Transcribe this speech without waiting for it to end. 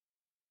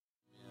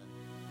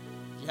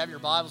have your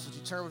Bibles, would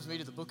you turn with me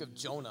to the book of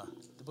Jonah?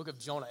 The book of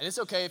Jonah. And it's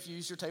okay if you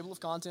use your table of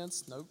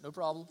contents. No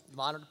problem.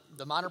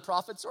 The minor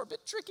prophets are a bit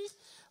tricky.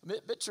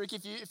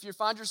 If you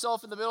find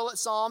yourself in the middle at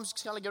Psalms,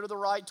 just kind of go to the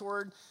right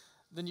toward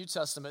the New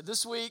Testament.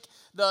 This week,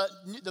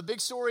 the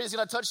big story is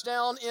going to touch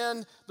down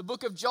in the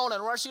book of Jonah.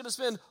 And we're actually going to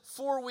spend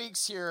 4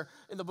 weeks here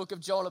in the book of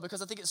Jonah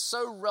because I think it's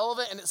so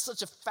relevant and it's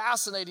such a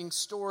fascinating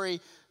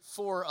story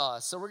for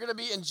us. So we're going to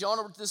be in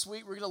Jonah this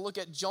week. We're going to look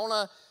at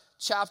Jonah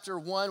chapter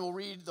 1. We'll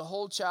read the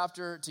whole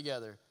chapter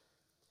together.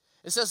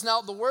 It says,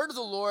 "Now the word of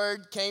the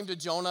Lord came to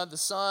Jonah, the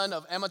son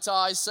of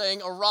Amittai,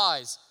 saying,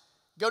 'Arise,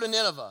 go to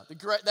Nineveh,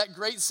 that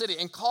great city,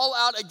 and call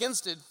out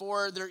against it,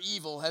 for their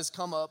evil has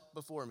come up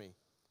before me.'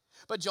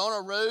 But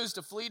Jonah rose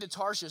to flee to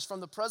Tarshish from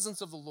the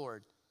presence of the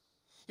Lord.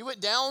 He went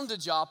down to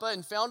Joppa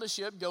and found a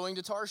ship going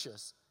to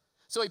Tarshish.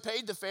 So he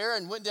paid the fare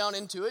and went down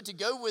into it to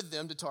go with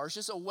them to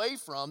Tarshish, away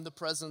from the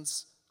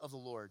presence of the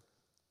Lord.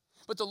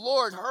 But the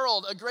Lord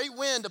hurled a great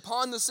wind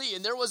upon the sea,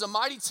 and there was a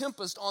mighty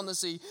tempest on the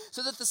sea,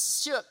 so that the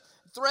ship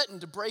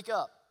threatened to break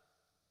up.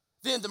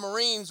 Then the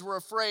marines were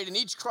afraid, and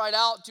each cried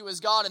out to his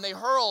God, and they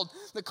hurled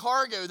the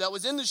cargo that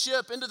was in the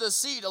ship into the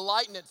sea to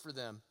lighten it for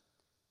them.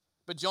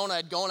 But Jonah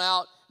had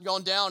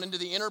gone down into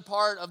the inner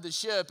part of the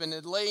ship, and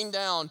had lain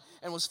down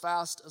and was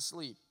fast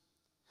asleep.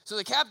 So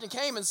the captain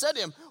came and said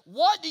to him,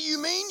 'What do you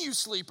mean, you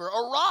sleeper?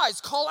 Arise,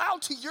 call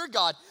out to your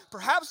God.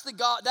 Perhaps that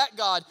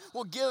God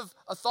will give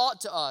a thought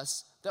to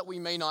us, that we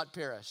may not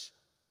perish.'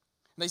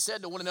 And they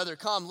said to one another,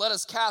 'Come, let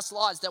us cast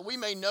lots, that we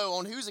may know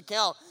on whose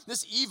account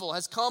this evil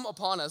has come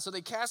upon us.' So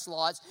they cast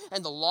lots,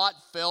 and the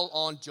lot fell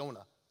on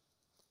Jonah.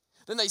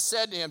 Then they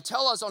said to him,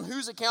 'Tell us on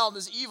whose account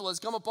this evil has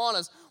come upon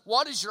us.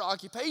 What is your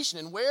occupation,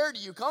 and where do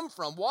you come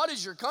from? What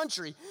is your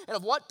country, and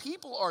of what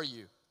people are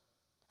you?'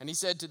 And he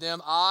said to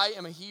them, 'I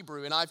am a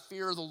Hebrew, and I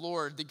fear the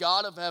Lord, the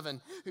God of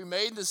heaven, who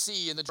made the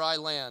sea and the dry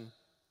land.'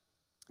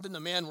 Then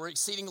the men were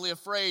exceedingly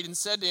afraid and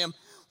said to him,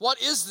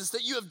 'What is this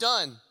that you have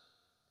done?'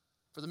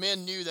 For the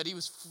men knew that he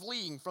was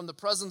fleeing from the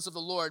presence of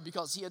the Lord,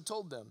 because he had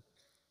told them.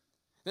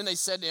 Then they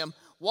said to him,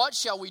 'What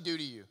shall we do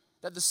to you,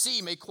 that the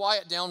sea may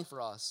quiet down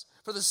for us?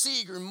 For the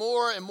sea grew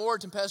more and more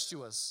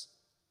tempestuous.'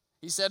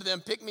 He said to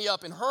them, 'Pick me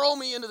up and hurl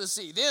me into the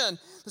sea. Then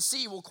the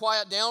sea will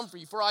quiet down for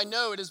you, for I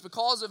know it is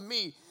because of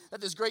me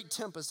that this great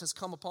tempest has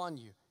come upon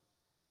you.'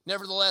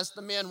 Nevertheless,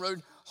 the men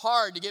rowed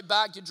hard to get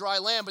back to dry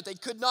land, but they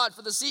could not,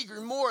 for the sea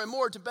grew more and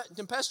more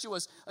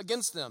tempestuous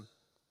against them.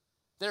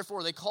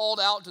 Therefore they called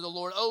out to the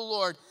Lord, 'O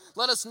Lord,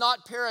 let us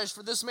not perish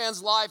for this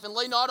man's life, and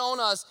lay not on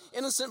us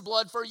innocent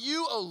blood, for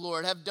you, O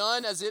Lord, have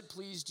done as it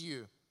pleased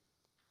you.'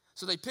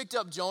 So they picked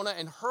up Jonah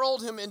and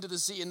hurled him into the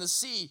sea, and the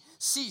sea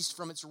ceased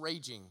from its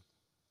raging.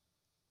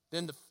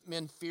 Then the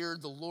men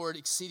feared the Lord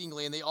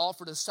exceedingly, and they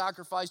offered a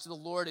sacrifice to the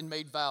Lord and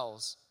made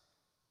vows.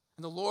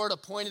 And the Lord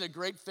appointed a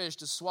great fish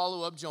to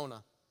swallow up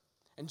Jonah.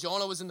 And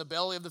Jonah was in the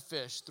belly of the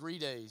fish 3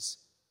 days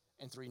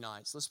and 3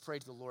 nights. Let's pray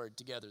to the Lord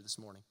together this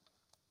morning.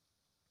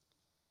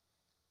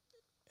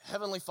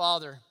 Heavenly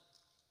Father,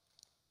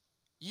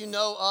 you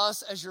know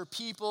us as your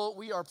people.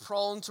 We are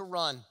prone to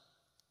run.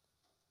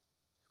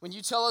 When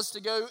you tell us to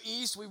go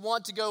east, we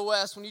want to go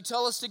west. When you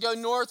tell us to go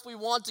north, we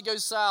want to go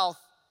south.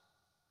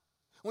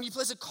 When you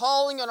place a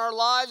calling on our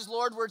lives,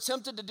 Lord, we're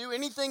tempted to do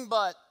anything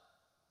but.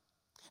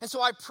 And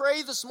so I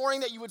pray this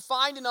morning that you would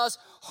find in us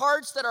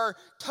hearts that are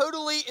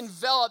totally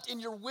enveloped in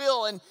your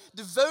will and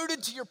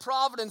devoted to your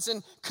providence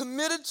and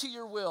committed to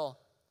your will.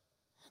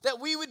 That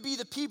we would be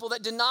the people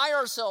that deny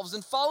ourselves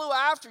and follow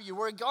after you,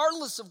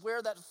 regardless of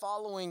where that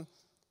following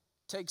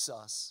takes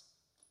us.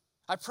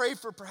 I pray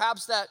for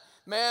perhaps that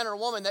man or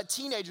woman, that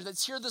teenager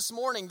that's here this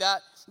morning,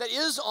 that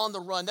is on the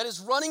run, that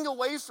is running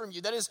away from you,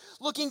 that is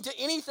looking to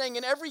anything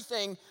and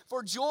everything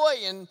for joy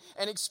and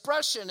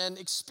expression and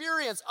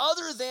experience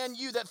other than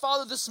you, that,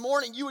 Father, this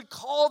morning you would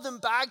call them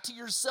back to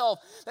yourself,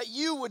 that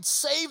you would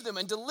save them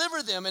and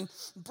deliver them and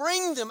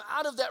bring them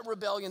out of that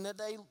rebellion, that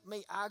they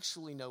may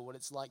actually know what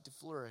it's like to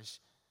flourish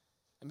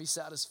and be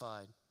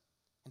satisfied,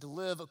 and to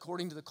live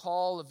according to the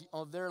call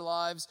of their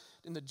lives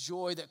in the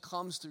joy that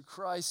comes through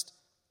Christ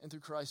and through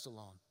Christ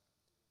alone.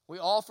 We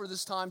offer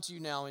this time to you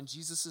now in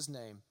Jesus'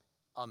 name.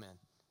 Amen.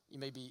 You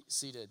may be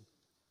seated.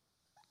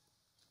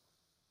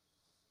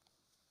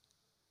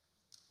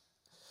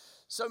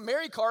 So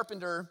Mary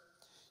Carpenter,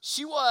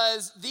 she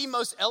was the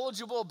most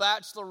eligible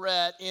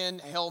bachelorette in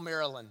Hale,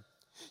 Maryland.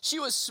 She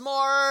was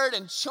smart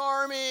and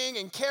charming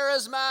and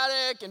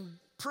charismatic and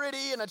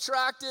pretty and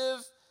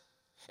attractive.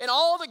 And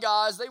all the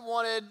guys, they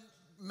wanted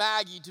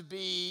Maggie to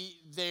be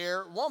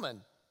their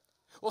woman.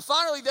 Well,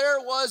 finally, there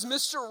was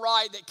Mr.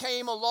 Right that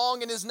came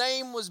along, and his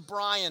name was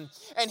Brian.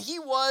 And he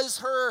was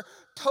her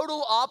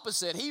total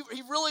opposite. He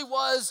really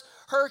was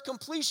her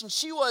completion.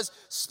 She was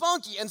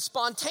spunky and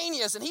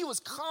spontaneous, and he was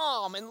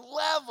calm and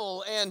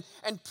level and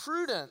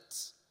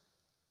prudent.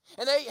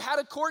 And they had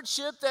a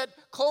courtship that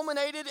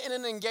culminated in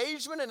an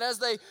engagement, and as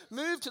they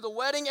moved to the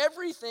wedding,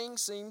 everything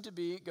seemed to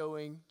be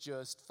going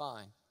just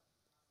fine.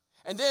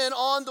 And then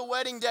on the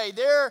wedding day,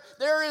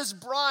 there is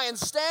Brian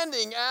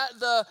standing at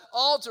the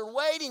altar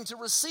waiting to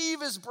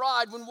receive his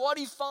bride, when what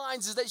he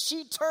finds is that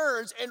she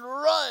turns and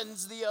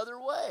runs the other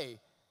way.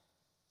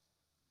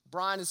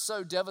 Brian is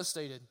so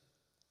devastated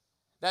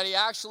that he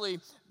actually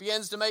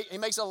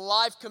makes a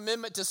life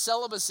commitment to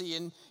celibacy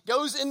and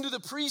goes into the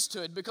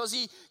priesthood because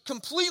he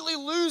completely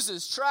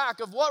loses track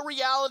of what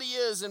reality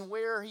is and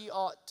where he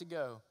ought to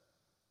go.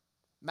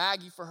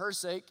 Maggie, for her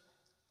sake,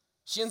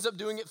 she ends up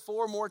doing it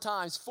 4 more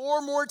times.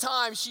 4 more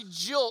times she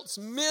jilts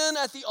men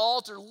at the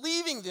altar,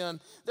 leaving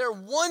them there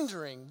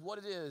wondering what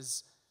it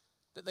is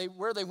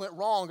where they went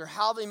wrong, or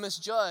how they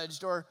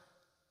misjudged, or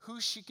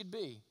who she could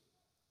be.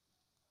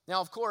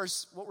 Now, of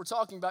course, what we're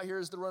talking about here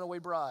is the runaway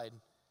bride.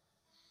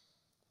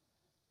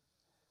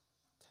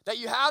 That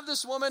you have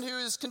this woman who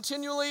is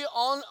continually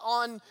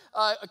on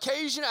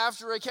occasion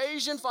after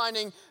occasion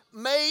finding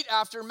mate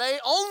after mate,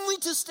 only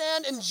to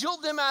stand and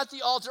jilt them at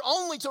the altar,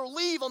 only to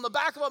leave on the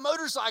back of a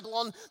motorcycle,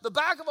 on the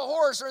back of a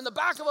horse, or in the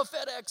back of a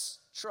FedEx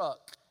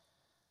truck.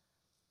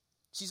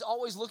 She's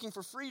always looking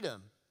for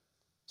freedom.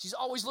 She's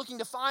always looking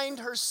to find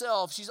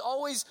herself. She's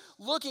always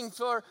looking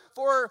for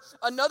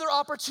another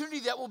opportunity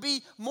that will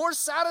be more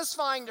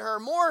satisfying to her,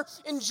 more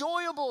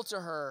enjoyable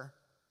to her.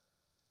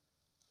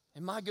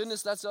 And my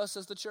goodness, that's us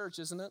as the church,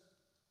 isn't it?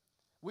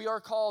 We are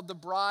called the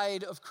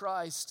bride of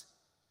Christ.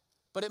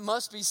 But it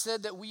must be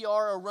said that we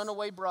are a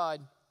runaway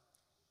bride.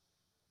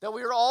 That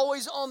we are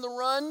always on the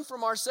run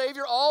from our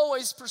Savior,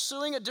 always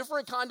pursuing a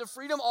different kind of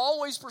freedom,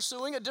 always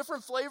pursuing a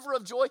different flavor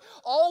of joy,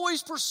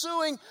 always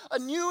pursuing a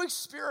new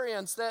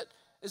experience that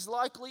is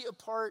likely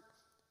apart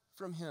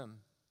from Him.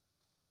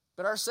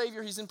 But our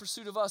Savior, He's in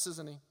pursuit of us,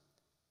 isn't He?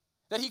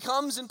 That He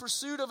comes in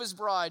pursuit of His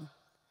bride.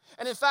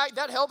 And in fact,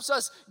 that helps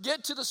us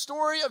get to the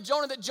story of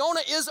Jonah, that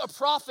Jonah is a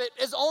prophet,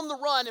 is on the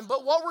run.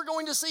 But what we're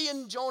going to see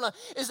in Jonah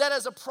is that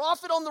as a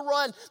prophet on the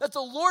run, that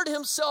the Lord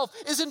Himself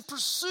is in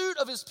pursuit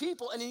of His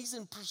people, and He's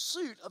in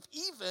pursuit of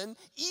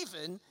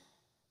even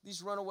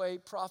these runaway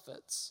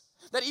prophets.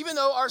 That even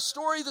though our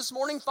story this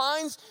morning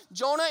finds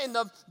Jonah in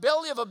the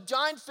belly of a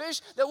giant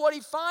fish, that what he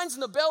finds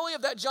in the belly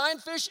of that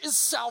giant fish is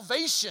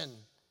salvation,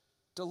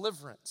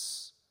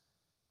 deliverance.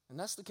 And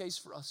that's the case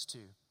for us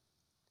too.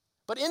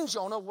 But in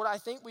Jonah, what I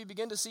think we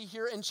begin to see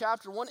here in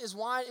chapter 1 is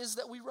why it is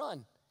that we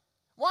run.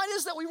 Why it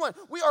is that we run.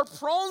 We are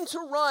prone to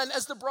run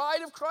as the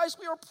bride of Christ.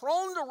 We are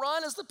prone to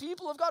run as the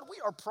people of God.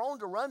 We are prone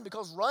to run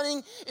because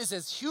running is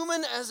as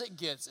human as it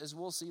gets, as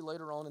we'll see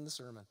later on in the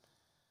sermon.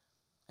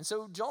 And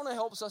so Jonah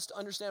helps us to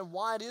understand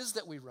why it is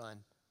that we run.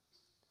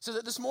 So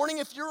that this morning,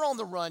 if you're on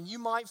the run, you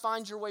might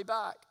find your way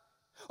back.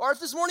 Or if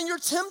this morning you're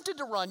tempted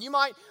to run, you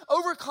might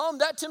overcome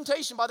that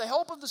temptation by the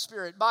help of the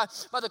Spirit, by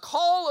the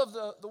call of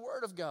the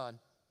Word of God.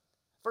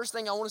 First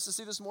thing I want us to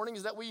see this morning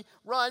is that we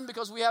run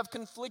because we have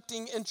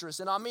conflicting interests.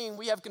 And I mean,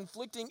 we have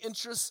conflicting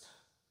interests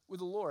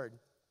with the Lord.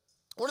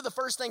 One of the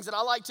first things that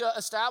I like to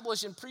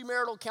establish in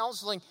premarital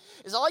counseling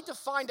is I like to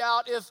find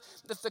out if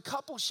the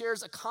couple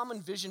shares a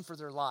common vision for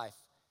their life.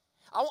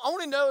 I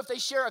want to know if they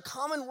share a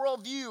common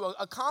worldview,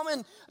 a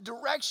common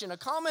direction, a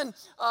common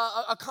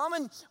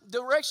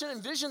direction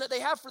and vision that they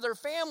have for their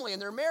family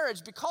and their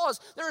marriage, because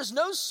there is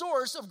no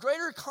source of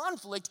greater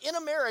conflict in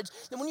a marriage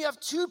than when you have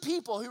 2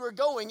 people who are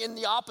going in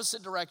the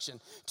opposite direction,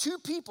 2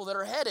 people that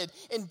are headed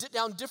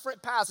down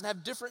different paths and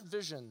have different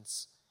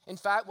visions. In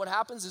fact, what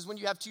happens is when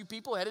you have 2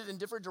 people headed in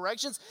different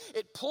directions,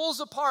 it pulls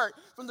apart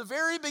from the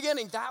very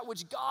beginning that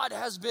which God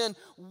has been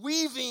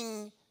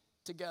weaving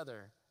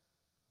together.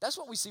 That's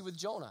what we see with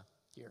Jonah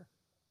here,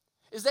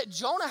 is that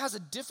Jonah has a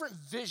different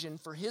vision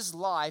for his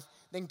life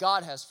than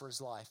God has for his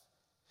life.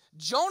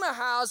 Jonah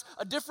has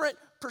a different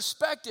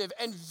perspective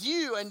and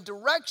view and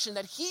direction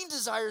that he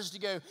desires to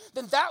go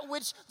than that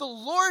which the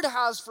Lord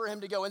has for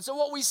him to go. And so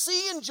what we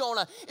see in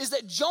Jonah is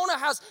that Jonah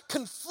has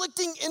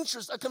conflicting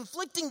interests, a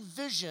conflicting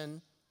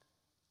vision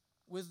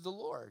with the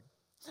Lord.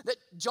 That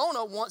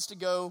Jonah wants to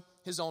go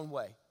his own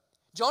way.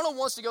 Jonah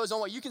wants to go his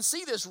own way. You can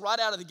see this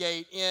right out of the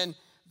gate in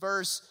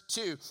verse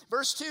 2.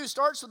 Verse 2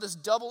 starts with this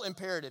double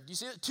imperative. Do you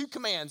see it? 2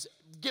 commands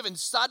given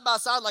side by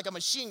side like a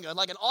machine gun,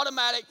 like an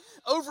automatic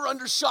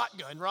over-under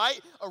shotgun, right?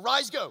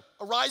 Arise, go.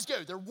 Arise,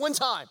 go. They're one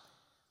time.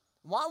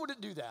 Why would it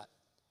do that?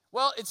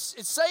 Well,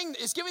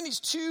 it's giving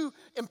these 2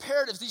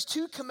 imperatives, these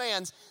 2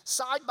 commands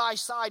side by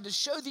side to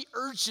show the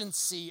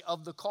urgency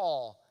of the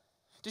call,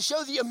 to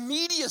show the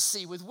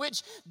immediacy with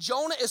which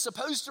Jonah is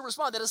supposed to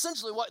respond. That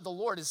essentially what the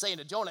Lord is saying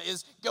to Jonah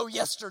is, go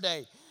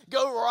yesterday.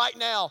 Go right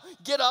now.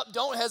 Get up.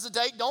 Don't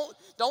hesitate.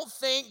 Don't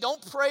think.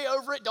 Don't pray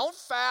over it. Don't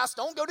fast.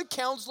 Don't go to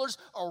counselors.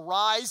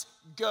 Arise.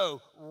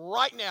 Go.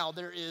 Right now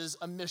there is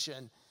a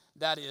mission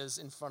that is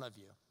in front of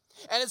you.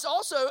 And it's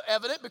also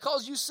evident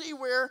because you see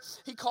where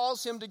he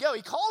calls him to go.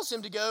 He calls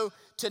him to go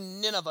to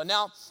Nineveh.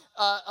 Now,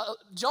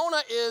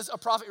 Jonah is a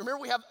prophet.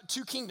 Remember, we have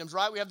two kingdoms,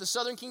 right? We have the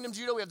southern kingdom,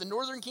 Judah. We have the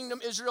northern kingdom,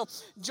 Israel.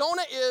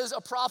 Jonah is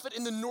a prophet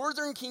in the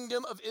northern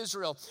kingdom of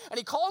Israel. And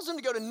he calls them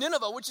to go to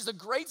Nineveh, which is a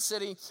great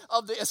city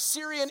of the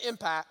Assyrian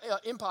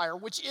Empire,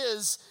 which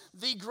is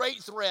the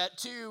great threat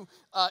to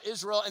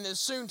Israel, and then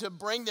soon to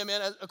bring them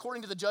in,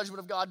 according to the judgment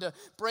of God, to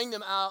bring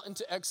them out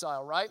into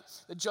exile, right?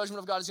 The judgment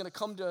of God is going to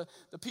come to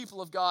the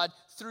people of God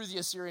through the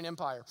Assyrian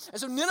Empire.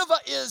 And so Nineveh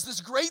is this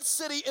great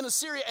city in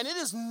Assyria, and it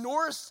is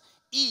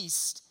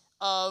northeast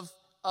of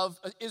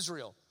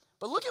Israel.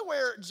 But look at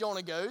where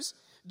Jonah goes.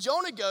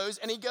 Jonah goes,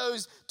 and he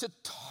goes to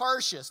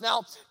Tarshish.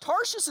 Now,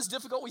 Tarshish is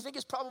difficult. We think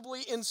it's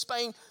probably in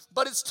Spain,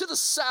 but it's to the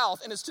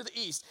south and it's to the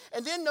east.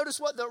 And then notice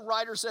what the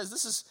writer says.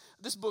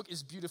 This book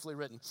is beautifully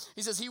written.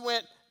 He says he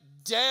went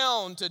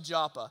down to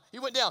Joppa. He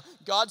went down.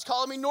 God's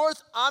calling me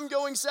north. I'm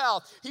going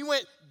south. He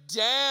went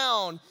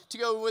down to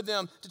go with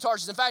them to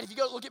Tarshish. In fact, if you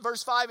go look at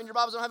verse 5 in your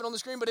Bibles, I don't have it on the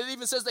screen, but it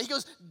even says that he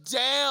goes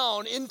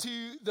down into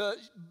the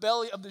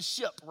belly of the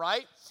ship,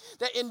 right?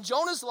 That in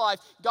Jonah's life,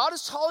 God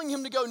is calling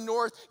him to go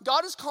north.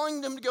 God is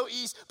calling him to go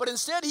east, but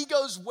instead he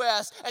goes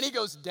west and he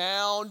goes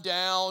down,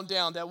 down,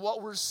 down. That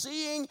what we're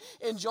seeing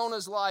in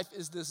Jonah's life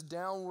is this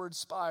downward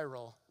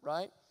spiral,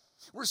 right?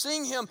 We're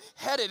seeing him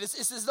headed.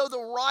 It's as though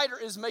the writer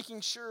is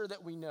making sure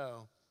that we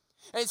know.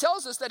 And he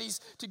tells us that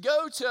he's to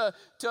go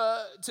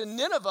to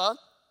Nineveh,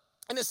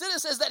 and instead it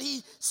says that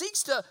he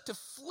seeks to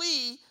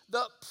flee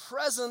the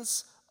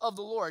presence of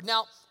the Lord.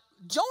 Now,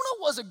 Jonah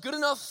was a good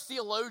enough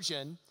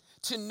theologian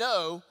to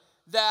know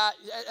that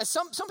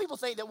some people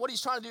think that what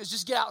he's trying to do is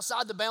just get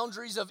outside the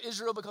boundaries of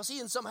Israel, because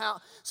he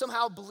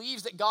somehow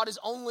believes that God is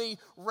only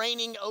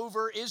reigning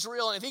over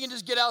Israel, and if he can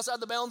just get outside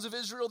the bounds of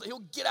Israel, that he'll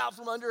get out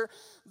from under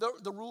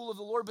the rule of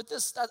the Lord. But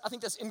I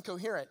think that's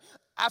incoherent.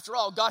 After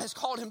all, God has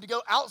called him to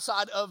go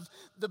outside of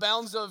the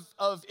bounds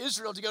of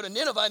Israel, to go to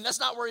Nineveh, and that's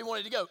not where he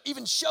wanted to go,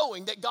 even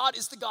showing that God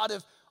is the God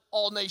of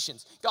all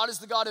nations. God is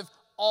the God of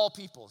all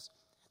peoples.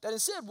 That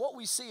instead, what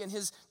we see in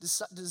his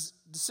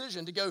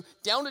decision to go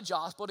down to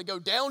Joppa, to go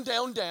down,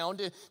 down, down,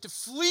 to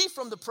flee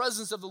from the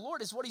presence of the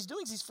Lord, is what he's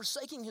doing is he's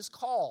forsaking his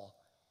call.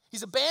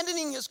 He's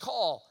abandoning his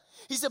call.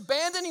 He's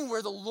abandoning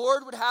where the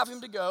Lord would have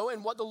him to go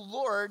and what the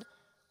Lord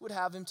would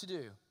have him to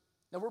do.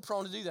 Now, we're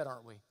prone to do that,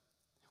 aren't we?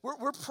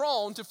 We're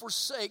prone to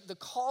forsake the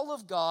call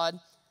of God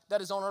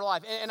that is on our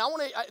life. And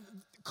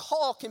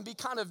call can be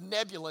kind of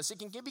nebulous. It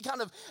can be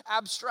kind of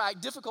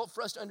abstract, difficult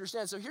for us to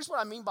understand. So here's what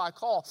I mean by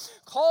call.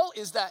 Call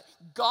is that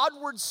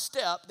Godward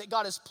step that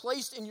God has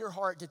placed in your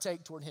heart to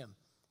take toward him.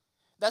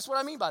 That's what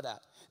I mean by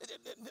that.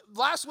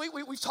 Last week,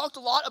 we've talked a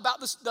lot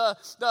about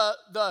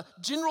the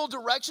general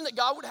direction that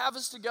God would have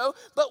us to go,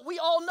 but we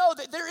all know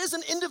that there is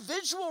an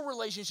individual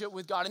relationship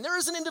with God, and there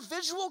is an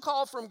individual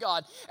call from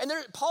God. And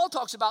Paul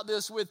talks about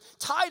this with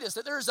Titus,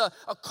 that there is a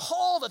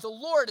call that the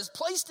Lord has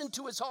placed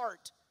into his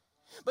heart.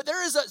 But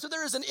there is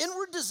an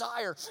inward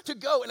desire to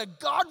go in a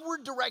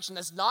Godward direction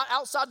that's not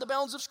outside the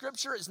bounds of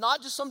Scripture. It's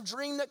not just some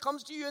dream that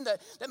comes to you and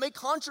that may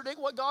contradict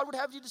what God would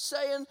have you to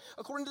say and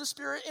according to the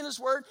Spirit in his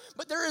word.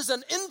 But there is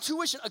an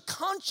intuition, a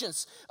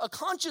conscious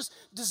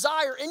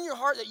desire in your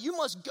heart that you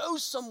must go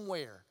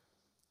somewhere.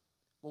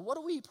 Well, what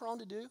are we prone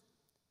to do?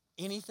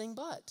 Anything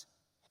but.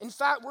 In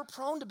fact, we're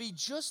prone to be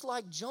just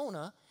like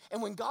Jonah.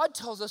 And when God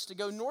tells us to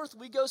go north,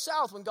 we go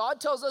south. When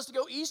God tells us to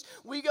go east,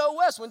 we go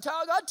west. When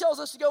God tells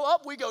us to go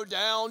up, we go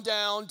down,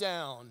 down,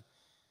 down.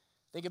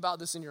 Think about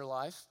this in your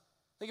life.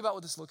 Think about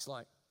what this looks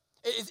like.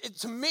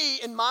 To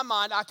me, in my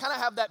mind, I kind of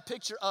have that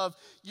picture of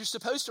you're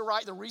supposed to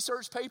write the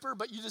research paper,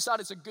 but you decide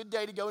it's a good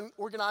day to go and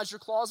organize your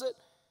closet.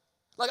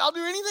 Like, I'll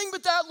do anything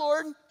but that,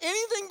 Lord.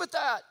 Anything but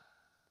that.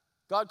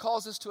 God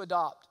calls us to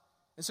adopt.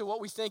 And so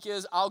what we think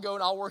is, I'll go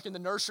and I'll work in the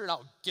nursery and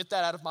I'll get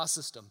that out of my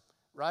system,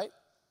 right?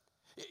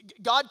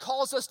 God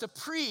calls us to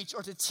preach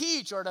or to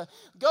teach or to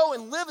go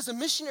and live as a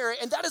missionary,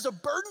 and that is a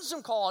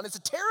burdensome call, and it's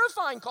a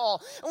terrifying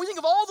call. And we think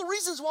of all the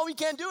reasons why we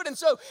can't do it, and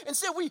so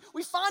instead we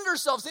find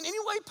ourselves in any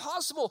way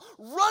possible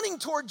running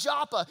toward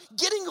Joppa,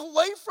 getting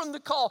away from the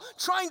call,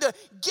 trying to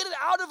get it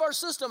out of our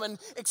system and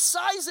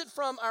excise it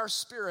from our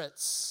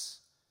spirits.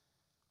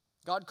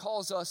 God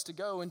calls us to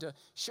go and to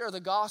share the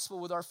gospel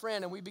with our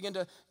friend, and we begin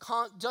to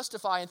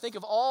justify and think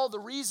of all the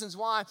reasons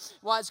why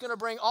it's going to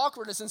bring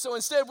awkwardness. And so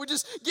instead, we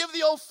just give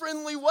the old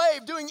friendly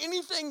wave, doing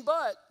anything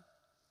but.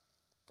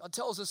 God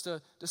tells us to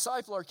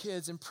disciple our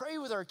kids and pray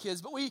with our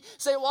kids, but we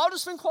say, well, I'll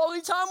just spend quality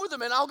time with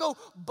them, and I'll go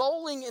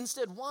bowling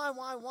instead.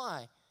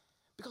 Why?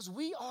 Because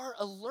we are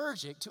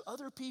allergic to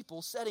other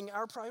people setting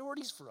our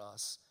priorities for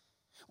us.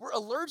 We're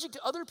allergic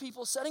to other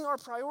people setting our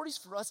priorities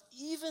for us,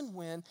 even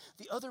when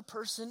the other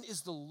person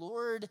is the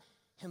Lord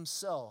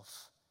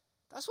himself.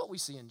 That's what we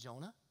see in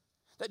Jonah.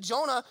 That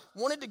Jonah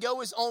wanted to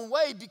go his own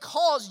way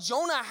because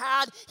Jonah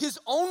had his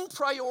own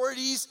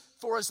priorities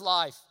for his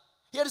life.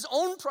 He had his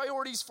own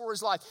priorities for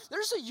his life.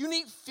 There's a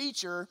unique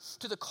feature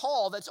to the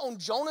call that's on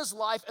Jonah's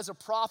life as a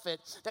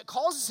prophet that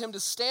causes him to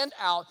stand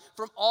out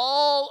from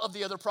all of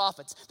the other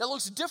prophets. That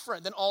looks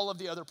different than all of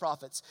the other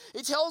prophets.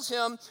 It tells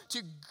him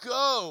to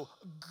go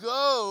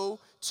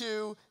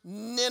to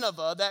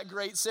Nineveh, that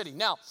great city.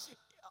 Now,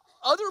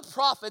 other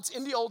prophets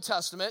in the Old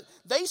Testament,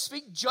 they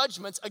speak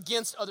judgments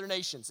against other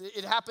nations.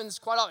 It happens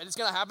quite often. It's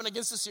going to happen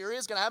against Assyria.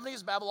 It's going to happen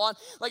against Babylon.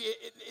 Like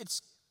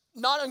it's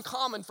not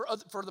uncommon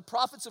for the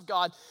prophets of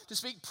God to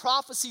speak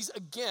prophecies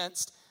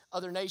against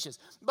other nations.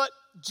 But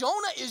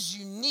Jonah is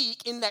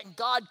unique in that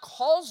God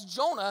calls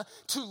Jonah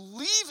to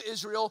leave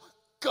Israel,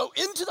 go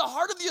into the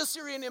heart of the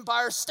Assyrian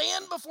Empire,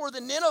 stand before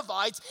the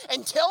Ninevites,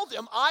 and tell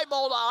them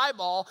eyeball to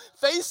eyeball,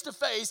 face to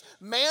face,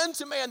 man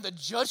to man, the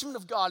judgment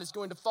of God is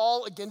going to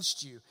fall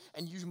against you,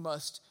 and you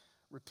must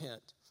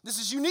repent. This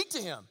is unique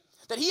to him,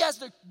 that he has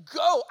to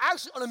go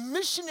actually on a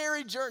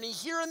missionary journey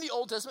here in the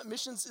Old Testament.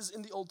 Missions is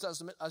in the Old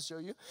Testament, I'll show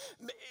you.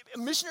 A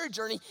missionary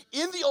journey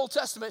in the Old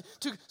Testament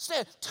to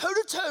stand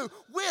toe-to-toe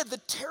with the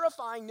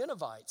terrifying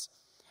Ninevites.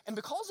 And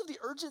because of the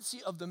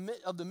urgency of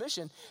the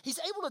mission, he's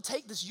able to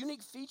take this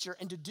unique feature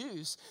and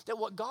deduce that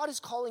what God is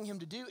calling him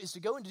to do is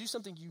to go and to do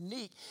something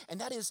unique, and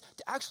that is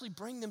to actually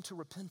bring them to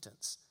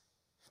repentance.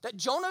 That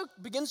Jonah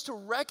begins to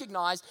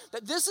recognize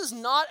that this is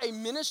not a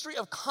ministry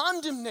of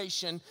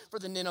condemnation for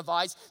the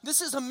Ninevites.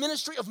 This is a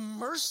ministry of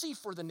mercy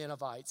for the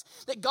Ninevites.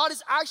 That God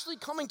is actually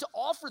coming to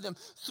offer them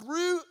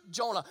through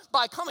Jonah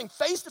by coming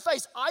face to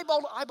face,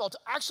 eyeball to eyeball, to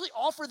actually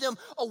offer them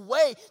a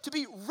way to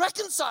be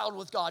reconciled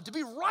with God, to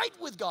be right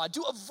with God,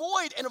 to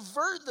avoid and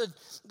avert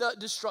the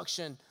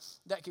destruction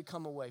that could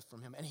come away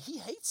from him. And he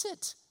hates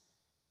it.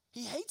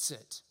 He hates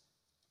it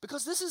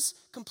because this is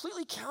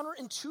completely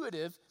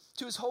counterintuitive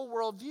to his whole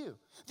worldview.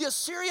 The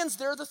Assyrians,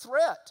 they're the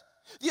threat.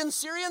 The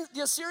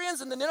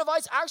Assyrians and the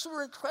Ninevites actually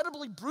were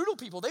incredibly brutal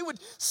people. They would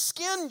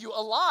skin you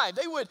alive.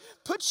 They would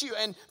put you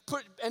and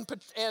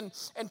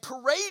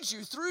parade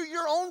you through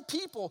your own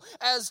people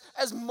as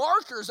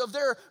markers of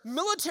their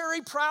military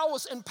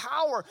prowess and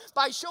power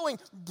by showing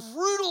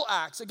brutal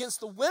acts against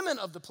the women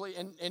of the place.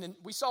 And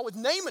we saw with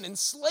Naaman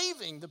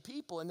enslaving the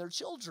people and their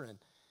children.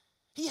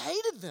 He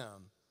hated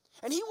them.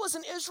 And he was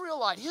an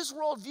Israelite. His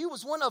worldview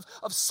was one of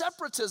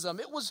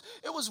separatism. It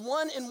was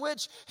one in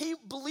which he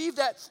believed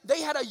that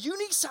they had a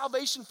unique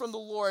salvation from the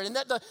Lord and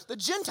that the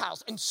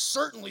Gentiles, and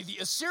certainly the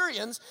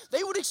Assyrians,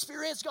 they would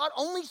experience God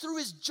only through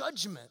his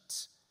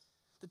judgment.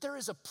 That there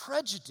is a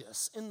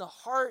prejudice in the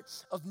heart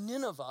of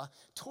Nineveh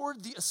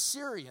toward the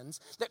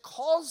Assyrians that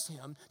caused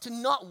him to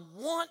not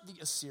want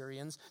the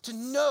Assyrians to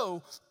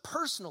know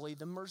personally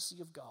the mercy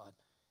of God.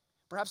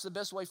 Perhaps the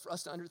best way for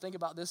us to think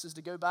about this is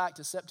to go back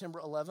to September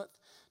 11th,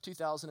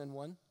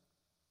 2001.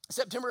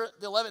 September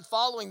the 11th,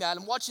 following that,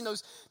 and watching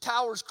those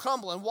towers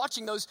crumble and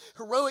watching those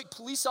heroic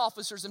police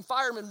officers and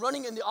firemen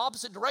running in the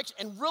opposite direction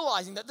and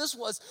realizing that this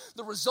was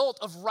the result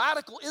of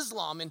radical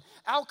Islam and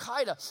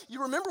Al-Qaeda.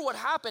 You remember what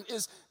happened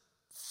is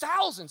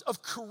thousands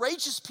of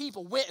courageous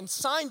people went and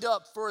signed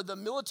up for the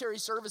military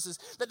services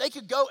that they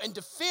could go and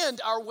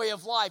defend our way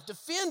of life,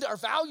 defend our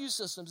value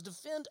systems,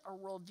 defend our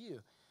worldview.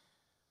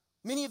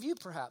 Many of you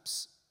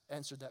perhaps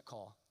answered that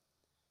call.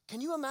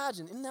 Can you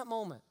imagine in that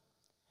moment,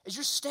 as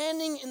you're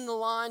standing in the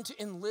line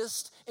to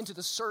enlist into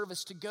the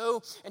service, to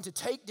go and to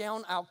take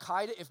down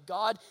Al-Qaeda, if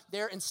God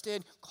there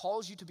instead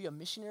calls you to be a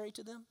missionary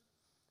to them?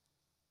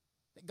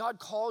 That God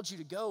called you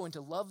to go and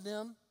to love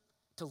them,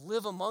 to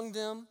live among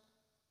them,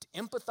 to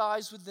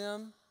empathize with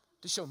them,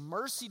 to show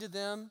mercy to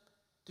them,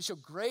 to show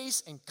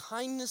grace and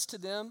kindness to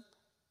them?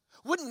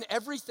 Wouldn't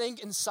everything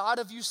inside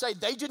of you say,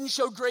 they didn't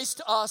show grace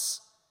to us?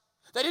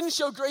 They didn't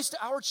show grace to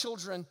our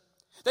children.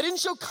 They didn't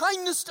show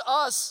kindness to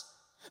us.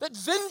 That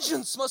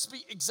vengeance must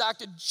be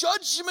exacted.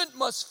 Judgment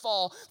must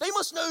fall. They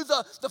must know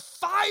the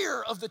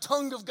fire of the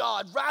tongue of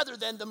God rather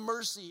than the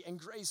mercy and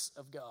grace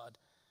of God.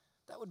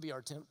 That would be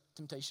our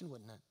temptation,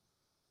 wouldn't it?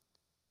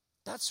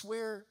 That's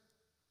where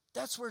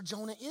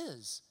Jonah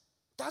is.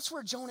 That's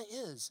where Jonah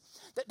is.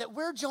 That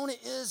where Jonah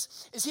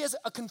is he has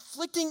a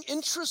conflicting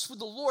interest with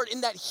the Lord in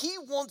that he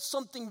wants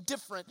something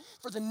different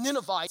for the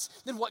Ninevites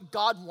than what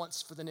God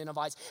wants for the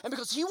Ninevites. And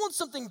because he wants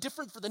something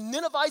different for the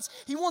Ninevites,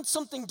 he wants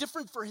something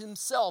different for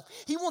himself.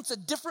 He wants a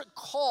different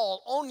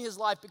call on his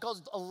life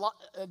because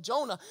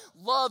Jonah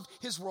loved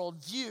his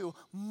worldview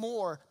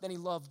more than he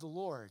loved the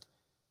Lord.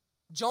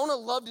 Jonah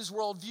loved his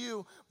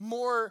worldview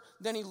more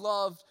than he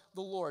loved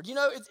the Lord. You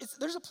know,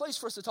 there's a place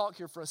for us to talk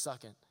here for a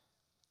second.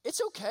 It's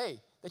okay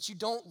that you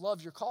don't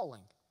love your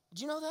calling.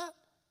 Do you know that?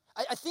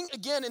 I think,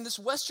 again, in this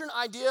Western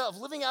idea of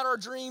living out our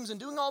dreams and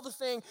doing all the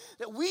thing,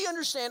 that we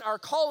understand our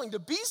calling to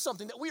be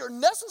something that we are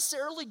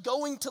necessarily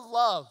going to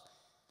love.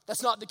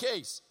 That's not the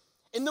case.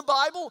 In the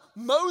Bible,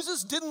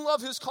 Moses didn't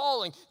love his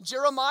calling.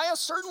 Jeremiah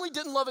certainly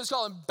didn't love his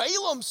calling.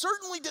 Balaam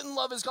certainly didn't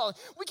love his calling.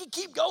 We could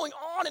keep going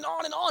on and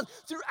on and on.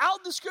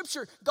 Throughout the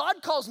scripture,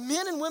 God calls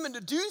men and women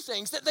to do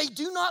things that they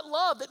do not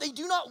love, that they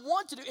do not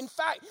want to do. In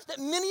fact, that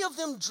many of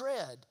them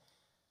dread.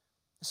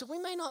 So we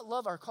may not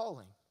love our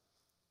calling,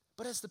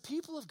 but as the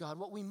people of God,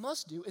 what we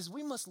must do is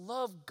we must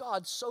love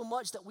God so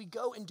much that we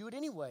go and do it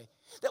anyway.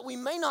 That we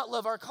may not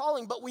love our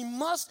calling, but we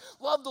must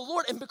love the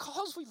Lord. And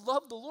because we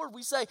love the Lord,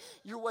 we say,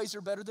 your ways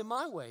are better than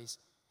my ways.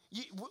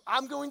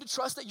 I'm going to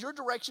trust that your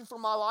direction for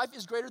my life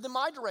is greater than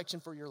my direction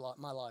for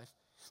my life.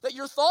 That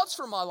your thoughts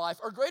for my life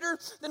are greater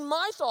than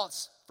my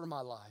thoughts for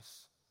my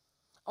life.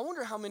 I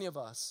wonder how many of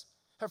us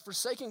have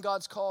forsaken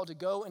God's call to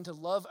go and to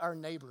love our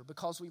neighbor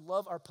because we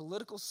love our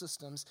political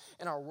systems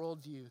and our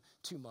worldview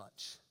too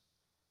much.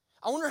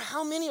 I wonder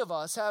how many of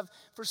us have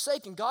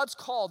forsaken God's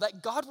call,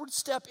 that Godward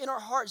step in our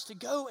hearts to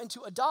go and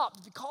to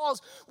adopt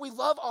because we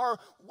love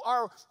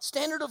our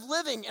standard of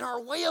living and our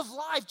way of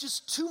life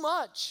just too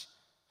much.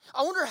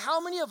 I wonder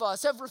how many of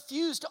us have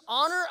refused to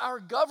honor our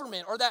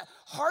government or that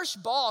harsh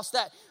boss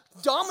that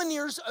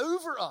domineers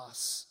over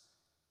us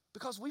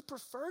because we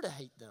prefer to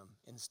hate them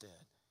instead.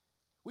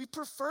 We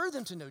prefer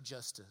them to know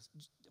justice.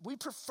 We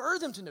prefer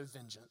them to know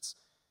vengeance.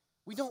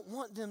 We don't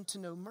want them to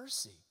know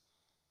mercy.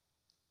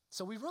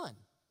 So we run.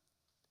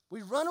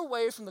 We run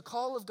away from the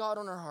call of God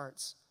on our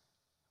hearts.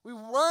 We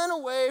run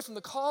away from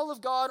the call of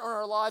God on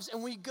our lives,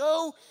 and we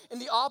go in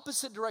the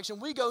opposite direction.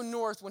 We go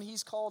north when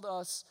he's called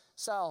us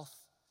south.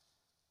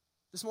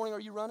 This morning, are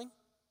you running?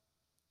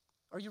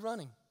 Are you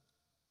running?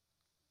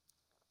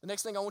 The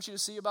next thing I want you to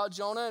see about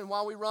Jonah and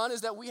why we run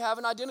is that we have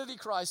an identity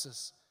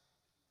crisis.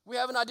 We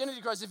have an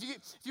identity crisis.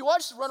 If you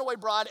watch The Runaway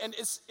Bride, and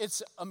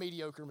it's a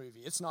mediocre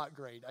movie. It's not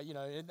great.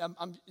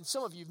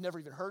 Some of you have never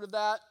even heard of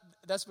that.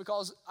 That's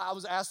because I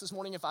was asked this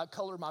morning if I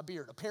color my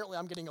beard. Apparently,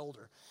 I'm getting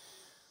older.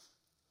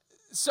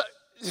 So,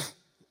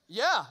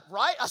 yeah,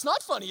 right? That's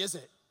not funny, is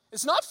it?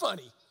 It's not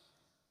funny.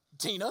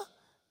 Tina,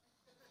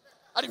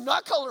 I do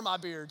not color my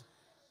beard.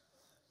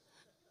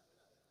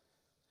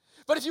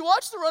 But if you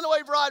watch The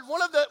Runaway Bride,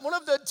 one of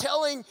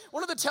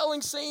the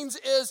telling scenes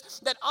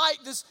is that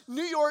this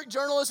New York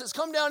journalist has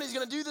come down. He's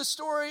going to do this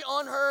story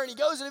on her, and he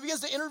goes and he begins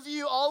to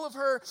interview all of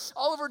her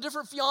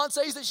different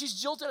fiancés that she's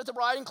jilted at the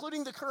bride,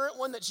 including the current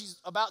one that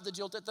she's about to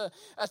jilt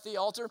at the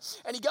altar.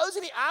 And he goes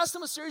and he asks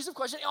them a series of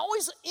questions. It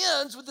always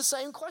ends with the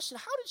same question: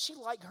 how did she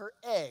like her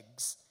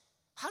eggs?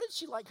 How did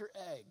she like her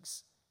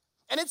eggs?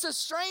 And it's a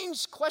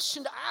strange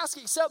question to ask,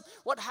 except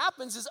what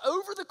happens is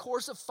over the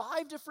course of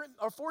 4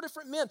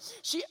 different men,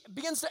 she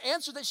begins to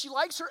answer that she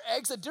likes her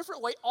eggs a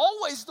different way,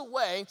 always the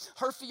way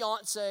her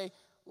fiance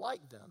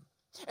liked them.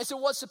 And so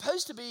what's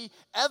supposed to be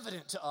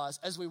evident to us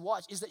as we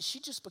watch is that she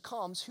just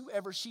becomes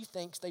whoever she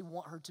thinks they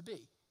want her to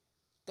be,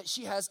 that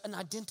she has an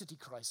identity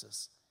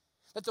crisis,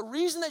 that the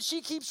reason that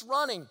she keeps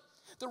running,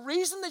 the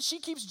reason that she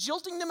keeps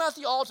jilting them at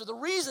the altar, the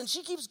reason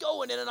she keeps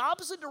going in an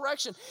opposite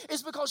direction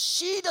is because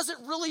she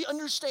doesn't really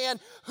understand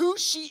who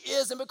she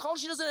is. And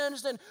because she doesn't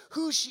understand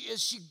who she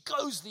is, she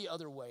goes the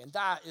other way. And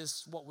that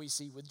is what we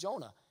see with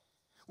Jonah.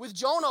 With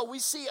Jonah, we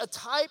see a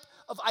type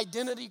of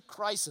identity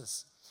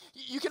crisis.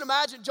 You can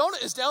imagine Jonah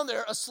is down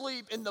there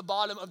asleep in the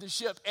bottom of the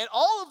ship, and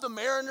all of the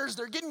mariners,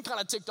 they're getting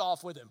kind of ticked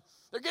off with him.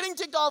 They're getting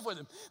ticked off with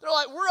him. They're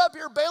like, we're up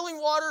here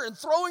bailing water and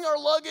throwing our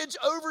luggage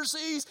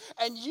overseas,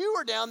 and you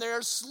are down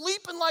there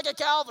sleeping like a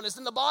Calvinist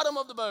in the bottom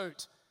of the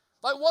boat.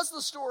 Like, what's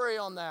the story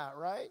on that,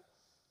 right?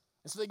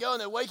 And so they go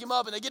and they wake him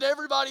up and they get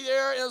everybody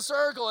there in a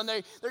circle, and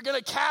they're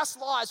going to cast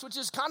lots, which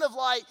is kind of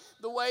like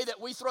the way that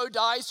we throw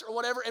dice or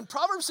whatever. And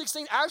Proverbs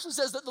 16 actually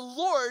says that the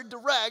Lord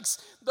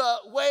directs the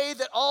way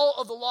that all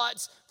of the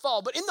lots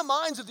fall. But in the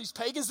minds of these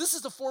pagans, this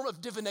is a form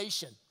of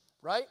divination,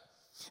 right?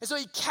 And so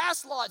he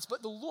casts lots,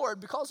 but the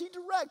Lord, because he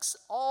directs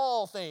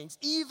all things,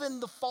 even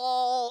the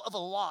fall of a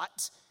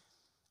lot,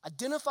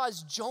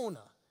 identifies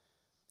Jonah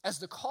as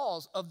the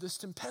cause of this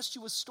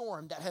tempestuous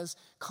storm that has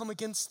come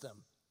against them.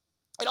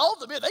 And all of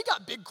them, they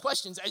got big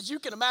questions, as you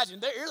can imagine.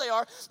 Here they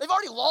are. They've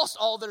already lost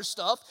all their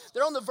stuff.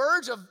 They're on the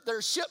verge of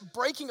their ship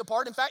breaking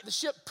apart. In fact, the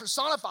ship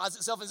personifies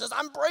itself and says,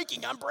 I'm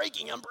breaking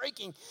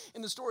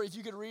in the story, if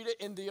you could read it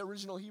in the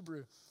original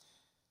Hebrew.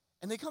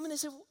 And they come in and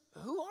say,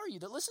 who are you?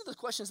 Listen to the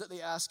questions that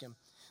they ask him.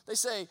 They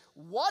say,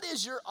 what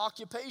is your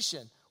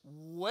occupation?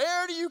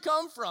 Where do you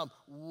come from?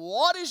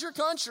 What is your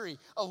country?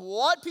 Of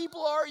what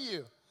people are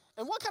you?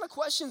 And what kind of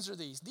questions are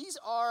these? These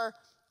are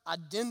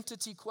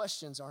identity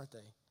questions, aren't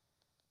they?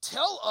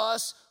 Tell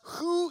us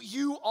who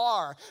you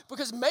are.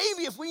 Because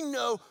maybe if we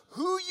know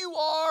who you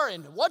are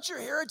and what your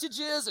heritage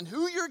is and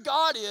who your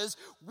God is,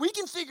 we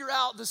can figure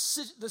out the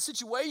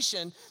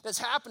situation that's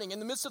happening in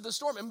the midst of the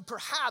storm. And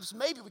perhaps,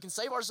 maybe we can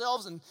save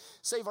ourselves and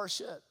save our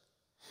ship.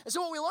 And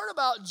so what we learn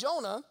about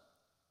Jonah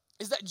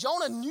is that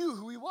Jonah knew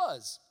who he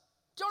was.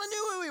 Jonah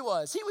knew who he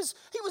was. He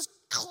was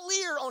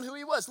clear on who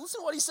he was.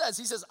 Listen to what he says.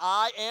 He says,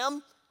 I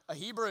am a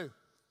Hebrew.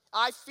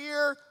 I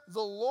fear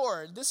the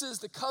Lord. This is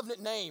the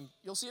covenant name.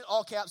 You'll see it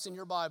all caps in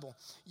your Bible.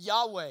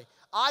 Yahweh.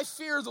 I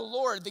fear the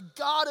Lord, the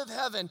God of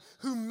heaven,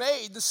 who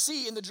made the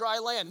sea and the dry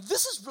land.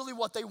 This is really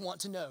what they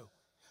want to know.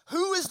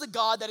 Who is the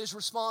God that is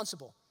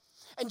responsible?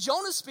 And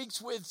Jonah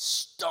speaks with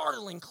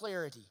startling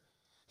clarity.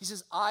 He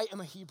says, I am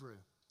a Hebrew.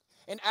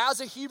 And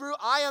as a Hebrew,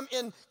 I am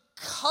in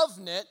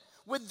covenant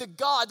with the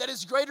God that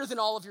is greater than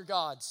all of your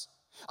gods.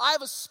 I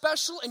have a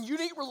special and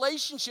unique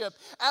relationship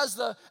as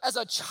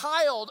a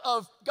child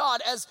of God,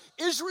 as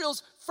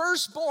Israel's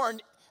firstborn,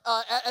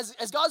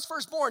 as God's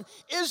firstborn,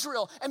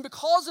 Israel. And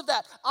because of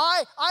that,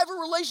 I have a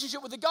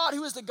relationship with the God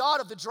who is the God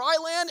of the dry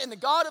land and the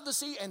God of the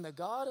sea and the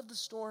God of the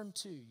storm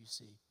too, you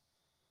see.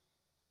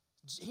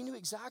 He knew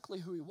exactly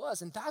who he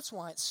was, and that's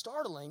why it's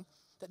startling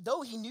that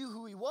though he knew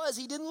who he was,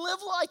 he didn't live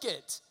like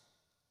it.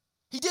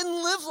 He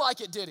didn't live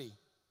like it, did he?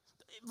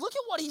 look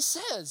at what he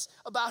says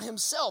about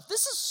himself.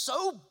 This is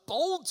so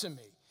bold to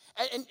me.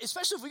 And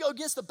especially if we go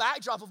against the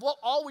backdrop of what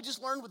all we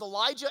just learned with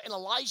Elijah and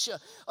Elisha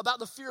about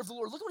the fear of the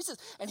Lord. Look at what he says.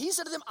 And he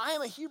said to them, I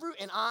am a Hebrew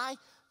and I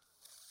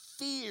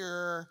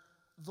fear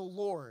the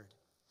Lord.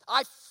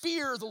 I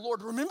fear the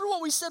Lord. Remember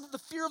what we said the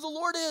fear of the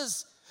Lord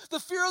is. The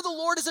fear of the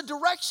Lord is a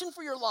direction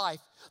for your life.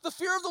 The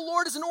fear of the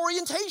Lord is an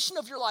orientation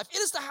of your life. It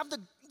is to have the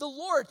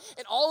Lord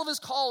in all of his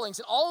callings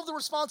and all of the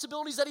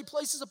responsibilities that he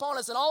places upon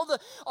us and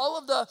all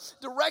of the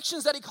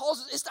directions that he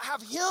calls us, is to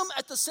have him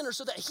at the center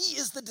so that he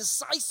is the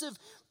decisive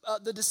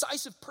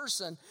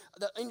person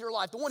in your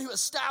life, the one who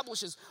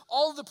establishes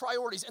all of the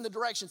priorities and the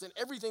directions and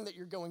everything that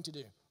you're going to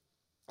do.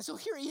 And so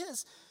here he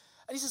is.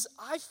 And he says,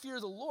 I fear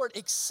the Lord,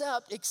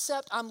 except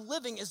I'm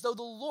living as though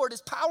the Lord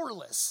is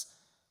powerless.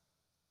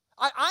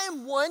 I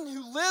am one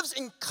who lives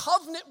in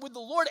covenant with the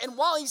Lord. And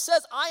while he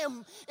says I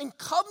am in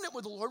covenant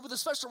with the Lord, with a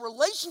special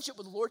relationship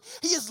with the Lord,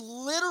 he is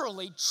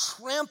literally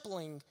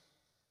trampling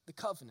the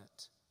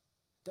covenant.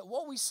 That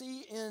what we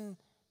see in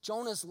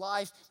Jonah's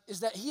life is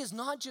that he is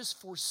not just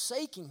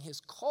forsaking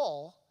his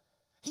call,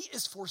 he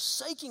is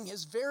forsaking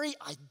his very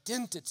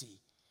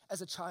identity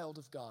as a child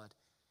of God.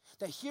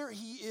 That here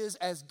he is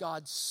as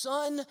God's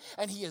son,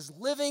 and he is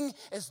living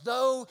as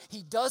though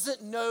he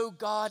doesn't know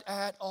God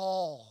at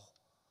all.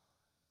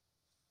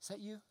 Is that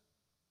you?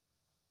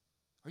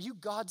 Are you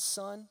God's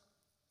son,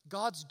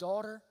 God's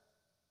daughter?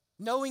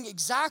 Knowing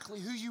exactly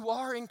who you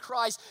are in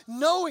Christ,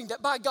 knowing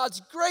that by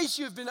God's grace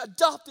you have been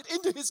adopted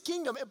into his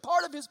kingdom and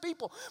part of his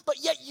people, but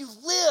yet you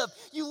live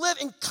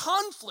in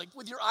conflict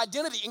with your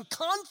identity, in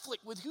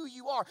conflict with who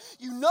you are.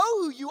 You know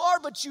who you are,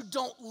 but you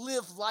don't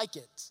live like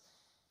it.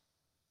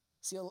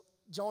 See,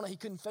 Jonah, he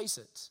couldn't face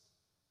it.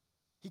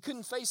 He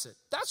couldn't face it.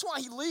 That's why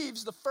he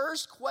leaves the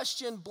first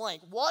question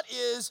blank. What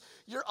is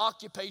your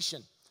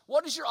occupation?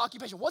 What is your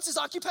occupation? What's his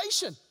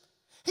occupation?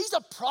 He's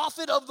a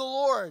prophet of the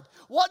Lord.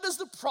 What does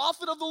the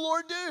prophet of the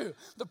Lord do?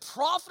 The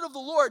prophet of the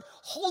Lord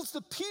holds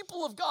the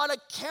people of God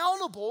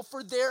accountable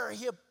for their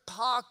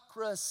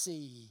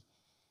hypocrisy.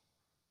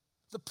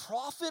 The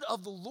prophet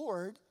of the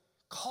Lord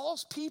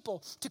calls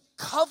people to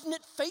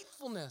covenant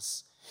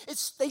faithfulness.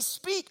 They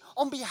speak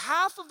on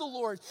behalf of the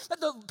Lord,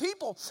 that the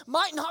people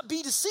might not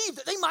be deceived,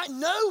 that they might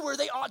know where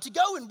they ought to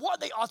go and what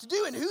they ought to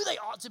do and who they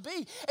ought to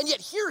be. And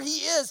yet here he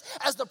is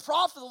as the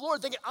prophet of the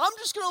Lord thinking, I'm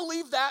just going to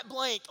leave that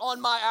blank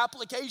on my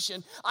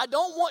application. I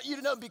don't want you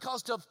to know,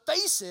 because to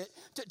face it,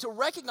 to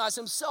recognize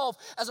himself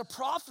as a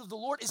prophet of the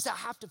Lord is to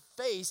have to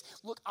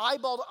look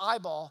eyeball to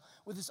eyeball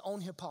with his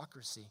own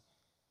hypocrisy.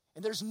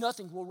 And there's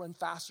nothing we'll run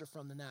faster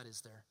from than that,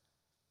 is there?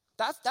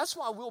 That's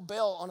why we'll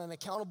bail on an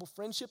accountable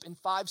friendship in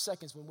 5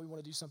 seconds when we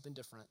want to do something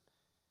different.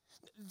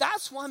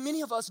 That's why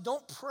many of us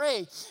don't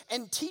pray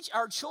and teach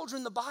our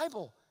children the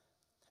Bible.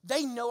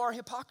 They know our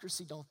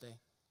hypocrisy, don't they?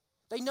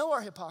 They know our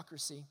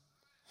hypocrisy.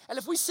 And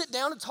if we sit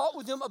down and talk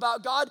with them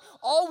about God,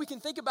 all we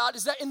can think about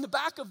is that in the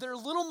back of their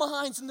little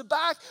minds, in the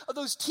back of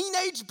those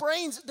teenage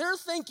brains, they're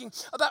thinking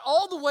about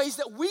all the ways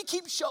that we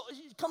keep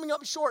coming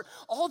up short,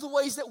 all the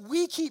ways that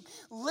we keep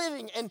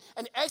living and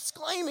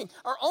exclaiming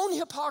our own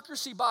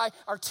hypocrisy by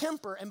our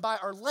temper and by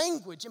our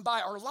language and by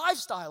our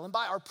lifestyle and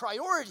by our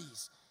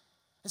priorities.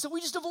 And so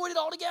we just avoid it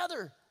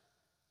altogether.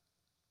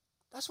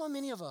 That's why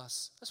many of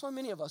us,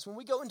 when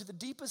we go into the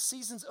deepest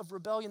seasons of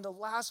rebellion, the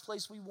last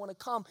place we want to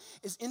come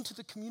is into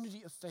the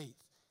community of faith,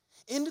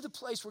 into the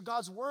place where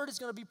God's word is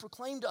going to be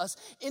proclaimed to us,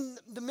 in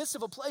the midst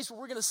of a place where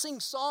we're going to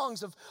sing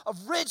songs of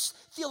rich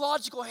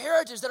theological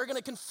heritage that are going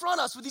to confront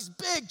us with these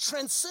big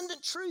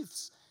transcendent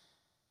truths.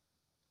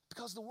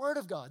 Because the word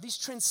of God, these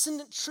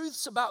transcendent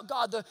truths about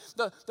God,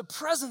 the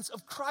presence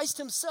of Christ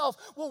himself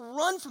will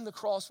run from the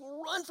cross,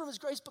 will run from his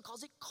grace,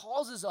 because it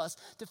causes us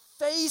to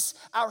face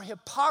our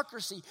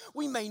hypocrisy.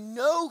 We may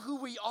know who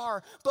we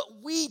are,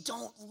 but we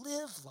don't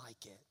live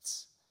like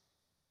it.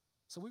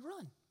 So we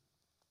run.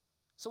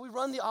 So we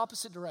run the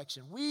opposite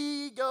direction.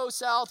 We go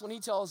south when he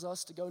tells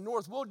us to go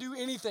north. We'll do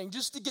anything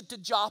just to get to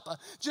Joppa,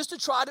 just to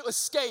try to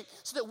escape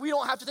so that we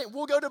don't have to think.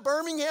 We'll go to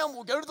Birmingham,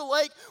 we'll go to the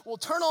lake, we'll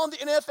turn on the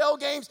NFL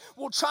games,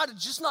 we'll try to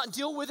just not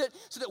deal with it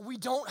so that we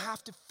don't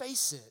have to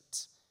face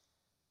it.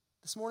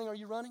 This morning, are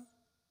you running?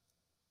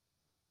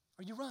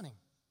 Are you running?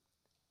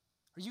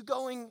 Are you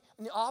going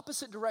in the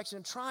opposite direction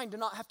and trying to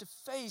not have to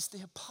face the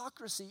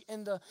hypocrisy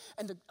and the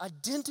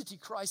identity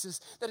crisis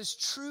that is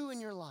true in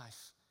your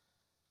life?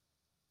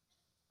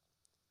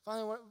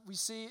 Finally, what we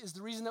see is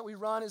the reason that we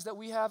run is that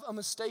we have a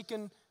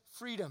mistaken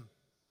freedom.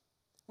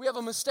 We have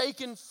a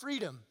mistaken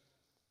freedom.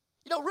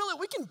 You know, really,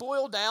 we can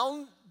boil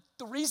down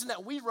the reason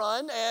that we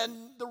run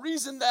and the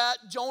reason that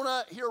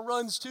Jonah here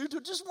runs to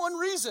just one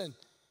reason: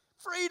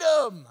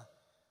 freedom.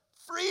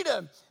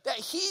 Freedom. That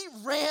he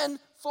ran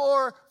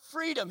for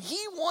freedom. He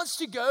wants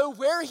to go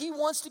where he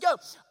wants to go.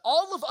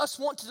 All of us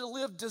want to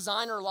live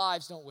designer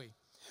lives, don't we?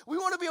 We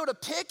want to be able to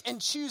pick and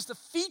choose the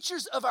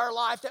features of our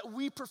life that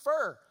we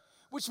prefer.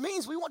 which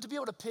means we want to be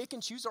able to pick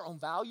and choose our own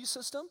value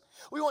system.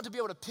 We want to be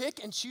able to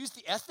pick and choose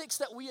the ethics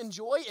that we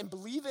enjoy and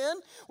believe in.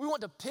 We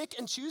want to pick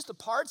and choose the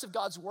parts of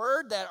God's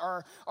word that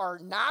are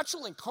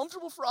natural and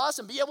comfortable for us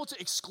and be able to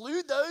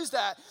exclude those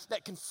that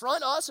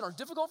confront us and are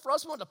difficult for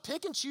us. We want to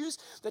pick and choose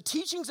the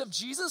teachings of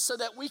Jesus so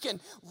that we can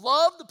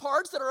love the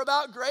parts that are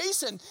about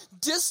grace and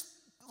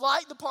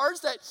dislike the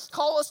parts that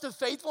call us to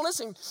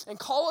faithfulness and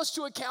call us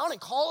to account and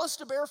call us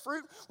to bear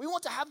fruit. We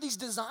want to have these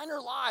designer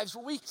lives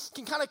where we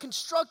can kind of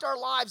construct our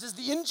lives as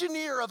the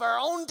engineer of our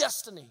own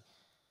destiny.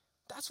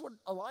 That's what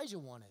Elijah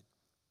wanted.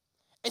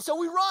 And so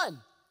we run.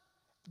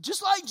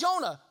 Just like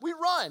Jonah, we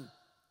run.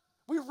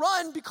 We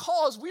run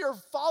because we are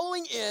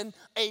following in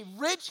a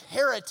rich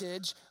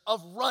heritage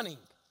of running.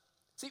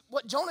 See,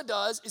 what Jonah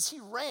does is he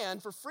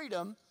ran for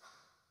freedom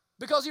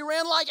because he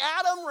ran like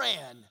Adam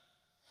ran.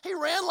 He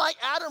ran like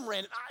Adam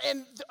ran.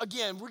 And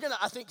again, we're going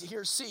to, I think,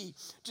 here see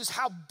just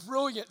how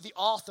brilliant the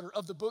author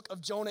of the book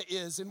of Jonah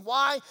is and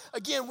why,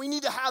 again, we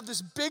need to have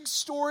this big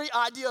story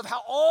idea of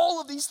how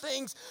all of these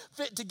things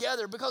fit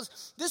together,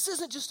 because this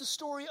isn't just a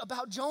story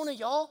about Jonah,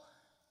 y'all.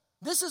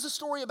 This is a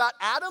story about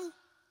Adam.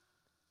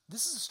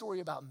 This is a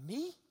story about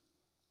me.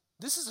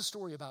 This is a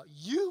story about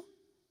you.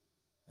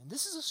 And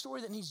this is a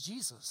story that needs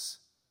Jesus.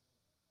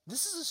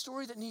 This is a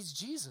story that needs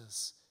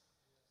Jesus.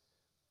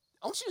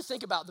 I want you to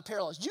think about the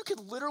parallels. You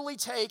could literally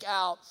take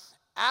out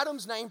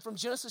Adam's name from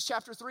Genesis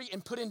chapter 3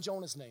 and put in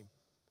Jonah's name.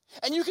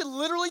 And you could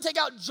literally take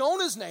out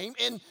Jonah's name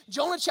in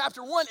Jonah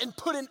chapter 1 and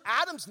put in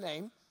Adam's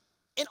name,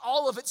 and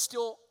all of it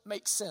still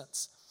makes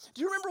sense.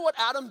 Do you remember what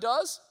Adam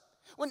does?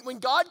 When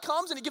God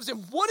comes and he gives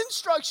him one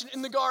instruction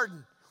in the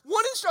garden,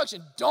 one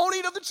instruction, don't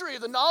eat of the tree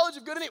of the knowledge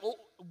of good and evil.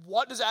 Well,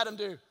 what does Adam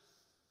do?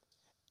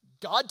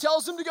 God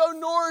tells him to go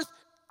north.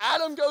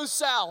 Adam goes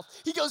south.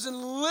 He goes in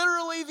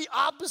literally the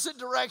opposite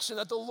direction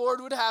that the Lord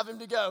would have him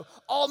to go,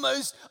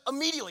 almost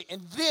immediately.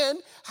 And then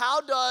how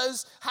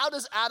does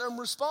Adam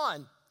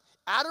respond?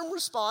 Adam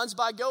responds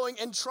by going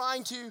and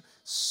trying to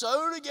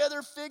sew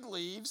together fig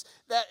leaves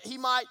that he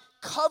might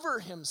cover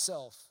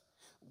himself.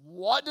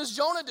 What does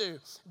Jonah do?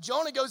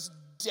 Jonah goes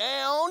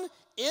down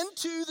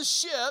into the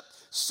ship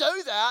so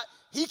that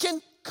he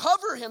can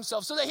cover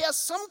himself, so that he has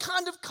some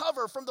kind of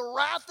cover from the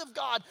wrath of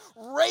God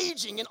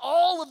raging in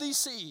all of these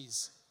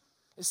seas.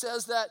 It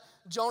says that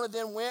Jonah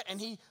then went and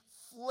he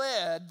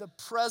fled the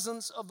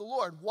presence of the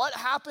Lord. What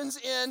happens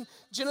in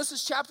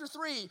Genesis chapter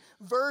 3,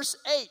 verse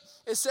 8?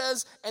 It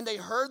says, and they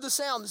heard the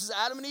sound, this is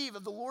Adam and Eve,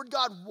 of the Lord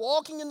God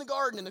walking in the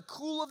garden in the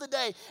cool of the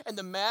day, and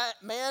the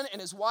man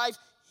and his wife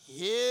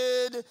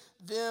hid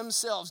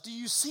themselves. Do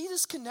you see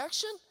this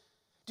connection?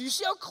 Do you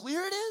see how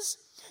clear it is?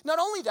 Not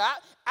only that,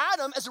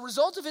 Adam, as a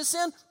result of his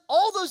sin,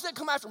 all those that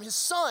come after him, his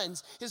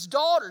sons, his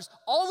daughters,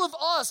 all of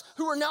us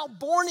who are now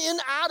born in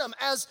Adam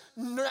as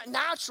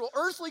natural,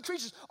 earthly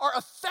creatures are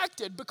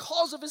affected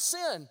because of his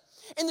sin.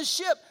 In the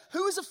ship,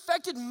 who is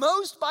affected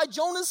most by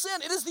Jonah's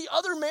sin? It is the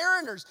other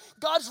mariners.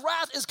 God's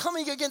wrath is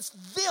coming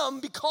against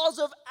them because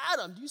of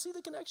Adam. Do you see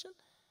the connection?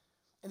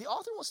 And the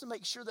author wants to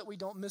make sure that we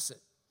don't miss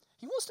it.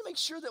 He wants to make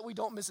sure that we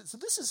don't miss it. So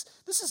this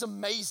is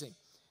amazing.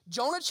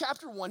 Jonah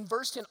chapter 1,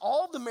 verse 10,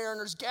 all of the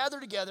mariners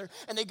gather together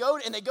and they go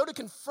to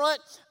confront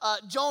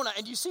Jonah.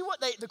 And do you see what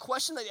the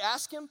question they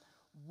ask him?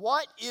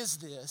 What is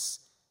this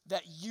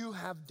that you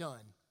have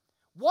done?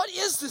 What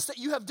is this that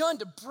you have done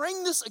to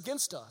bring this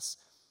against us?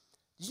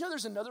 Did you know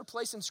there's another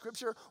place in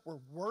Scripture where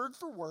word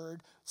for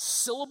word,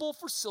 syllable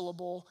for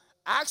syllable,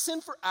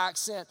 accent for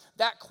accent,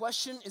 that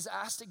question is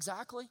asked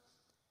exactly?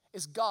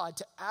 Is God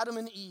to Adam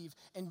and Eve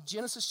in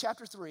Genesis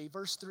chapter 3,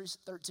 verse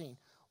 13.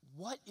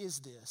 What is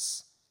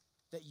this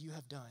that you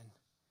have done?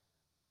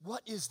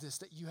 What is this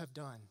that you have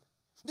done?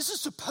 This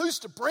is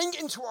supposed to bring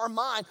into our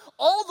mind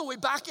all the way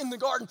back in the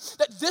garden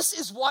that this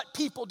is what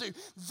people do.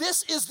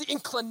 This is the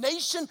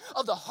inclination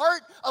of the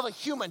heart of a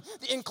human.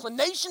 The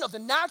inclination of the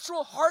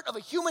natural heart of a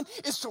human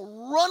is to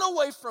run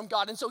away from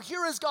God. And so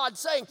here is God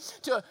saying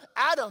to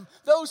Adam,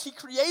 those he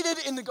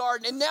created in the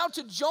garden, and now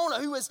to Jonah,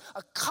 who is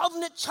a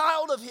covenant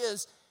child of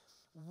his,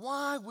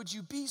 why would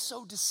you be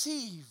so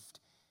deceived?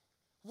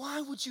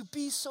 Why would you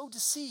be so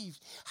deceived?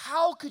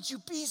 How could you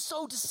be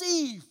so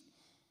deceived?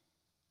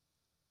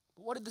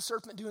 But what did the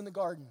serpent do in the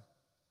garden?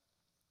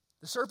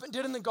 The serpent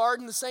did in the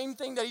garden the same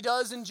thing that he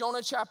does in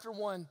Jonah chapter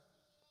 1.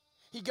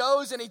 He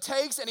goes and he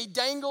takes and he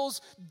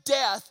dangles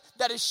death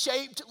that is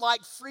shaped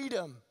like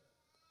freedom.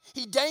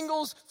 He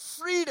dangles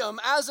freedom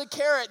as a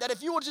carrot, that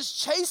if you will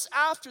just chase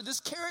after this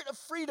carrot of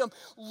freedom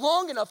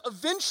long enough,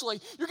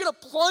 eventually you're going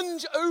to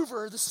plunge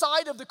over the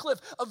side of the cliff.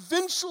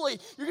 Eventually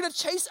you're going to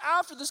chase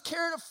after this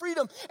carrot of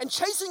freedom, and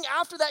chasing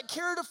after that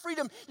carrot of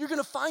freedom, you're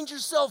going to find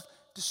yourself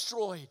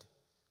destroyed.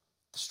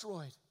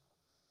 Destroyed.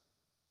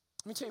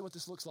 Let me tell you what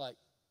this looks like.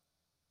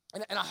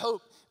 And I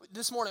hope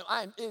this morning,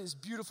 it is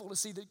beautiful to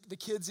see the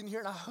kids in here.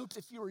 And I hope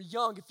if you are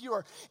young, if you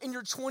are in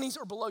your 20s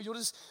or below, you'll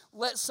just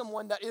let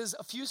someone that is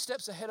a few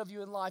steps ahead of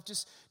you in life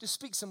just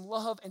speak some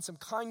love and some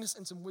kindness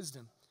and some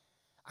wisdom.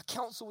 I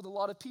counsel with a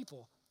lot of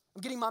people.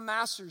 I'm getting my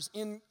master's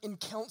in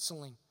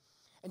counseling.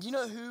 And do you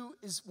know who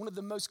is one of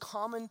the most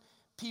common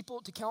people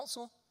to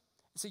counsel?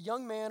 It's a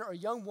young man or a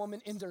young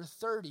woman in their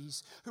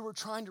 30s who were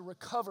trying to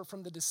recover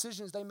from the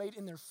decisions they made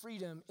in their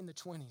freedom in the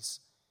 20s,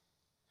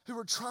 who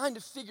were trying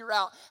to figure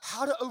out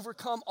how to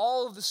overcome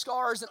all of the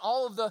scars and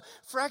all of the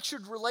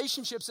fractured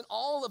relationships and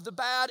all of the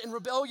bad and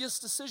rebellious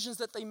decisions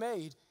that they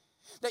made.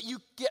 That you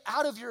get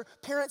out of your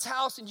parents'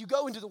 house and you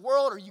go into the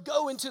world, or you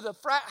go into the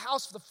frat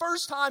house for the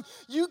first time.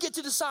 You get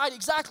to decide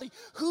exactly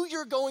who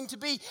you're going to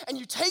be, and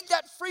you take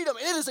that freedom,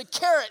 and it is a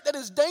carrot that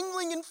is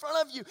dangling in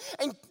front of you,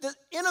 and the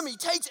enemy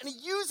takes and he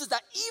uses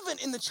that even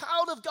in the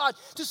child of God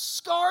to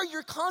scar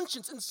your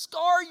conscience and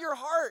scar your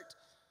heart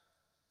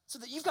so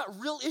that you've got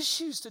real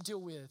issues to deal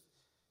with.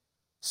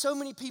 So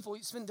many people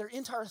spend their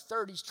entire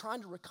 30s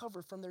trying to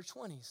recover from their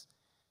 20s.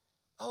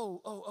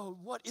 Oh,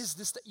 what is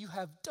this that you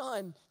have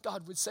done?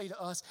 God would say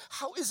to us.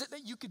 How is it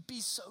that you could be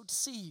so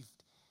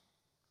deceived?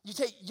 You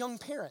take young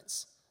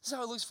parents. This is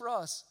how it looks for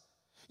us.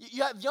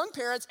 You have young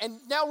parents, and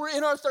now we're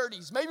in our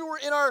 30s. Maybe we're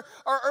in our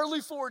early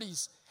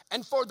 40s.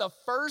 And for the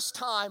first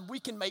time, we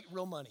can make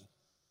real money.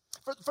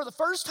 For the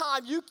first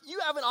time, you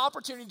have an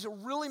opportunity to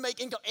really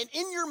make income. And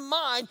in your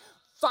mind,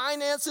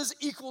 finances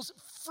equals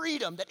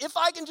freedom. That if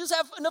I can just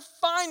have enough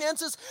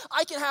finances,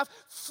 I can have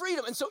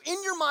freedom. And so in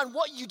your mind,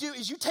 what you do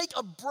is you take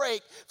a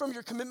break from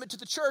your commitment to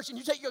the church, and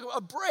you take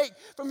a break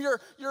from your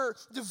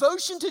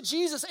devotion to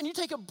Jesus, and you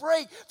take a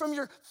break from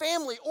your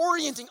family,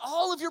 orienting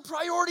all of your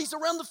priorities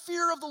around the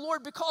fear of the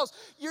Lord, because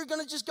you're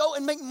going to just go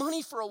and make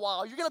money for a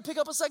while. You're going to pick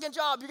up a second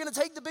job. You're going to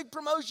take the big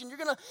promotion. You're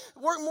going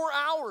to work more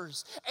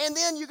hours. And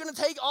then you're going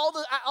to take all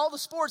the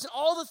sports and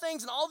all the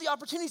things and all the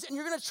opportunities, and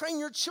you're going to train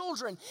your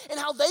children and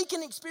how they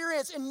can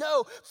experience and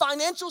know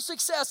financial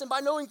success. And by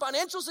knowing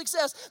financial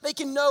success, they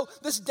can know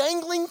this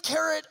dangling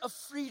carrot of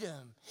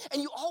freedom.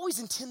 And you always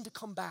intend to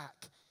come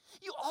back.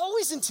 You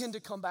always intend to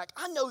come back.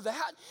 I know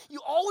that. You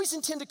always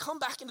intend to come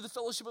back into the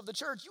fellowship of the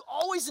church. You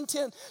always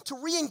intend to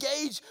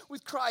re-engage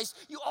with Christ.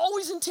 You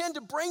always intend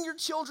to bring your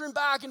children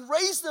back and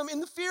raise them in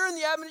the fear and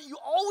the admonition. You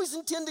always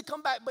intend to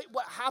come back. But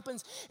what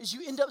happens is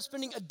you end up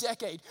spending a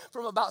decade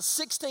from about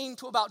 16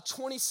 to about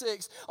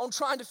 26 on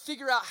trying to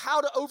figure out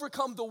how to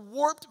overcome the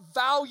warped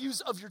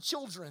values of your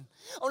children,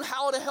 on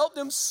how to help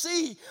them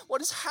see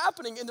what is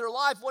happening in their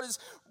life,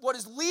 what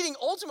is leading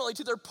ultimately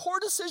to their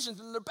poor decisions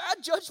and their bad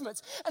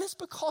judgments. And it's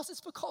because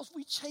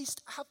we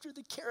chased after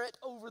the carrot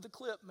over the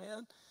clip,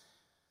 man.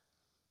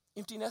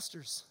 Empty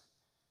nesters.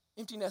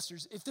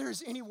 If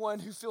there's anyone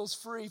who feels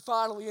free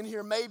finally in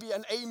here, maybe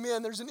an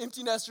amen, there's an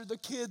empty nester. The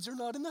kids are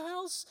not in the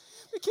house.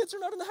 The kids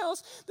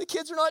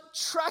are not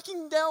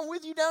tracking down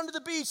with you down to the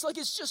beach like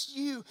it's just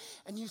you.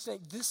 And you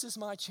think, this is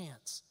my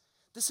chance.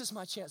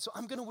 So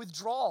I'm going to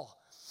withdraw.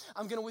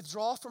 I'm going to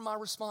withdraw from my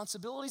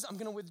responsibilities. I'm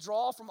going to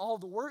withdraw from all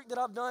the work that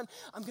I've done.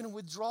 I'm going to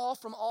withdraw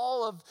from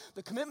all of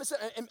the commitments.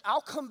 And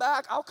I'll come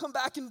back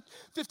in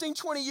 15,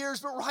 20 years.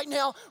 But right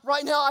now,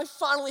 I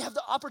finally have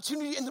the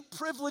opportunity and the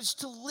privilege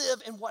to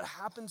live. And what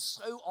happens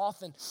so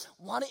often,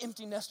 why do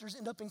empty nesters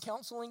end up in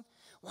counseling?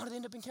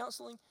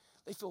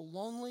 They feel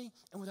lonely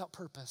and without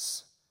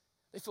purpose.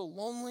 And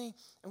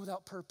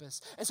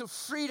so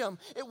freedom,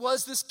 it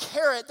was this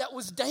carrot that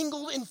was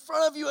dangled in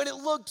front of you, and it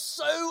looked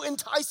so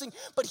enticing.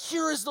 But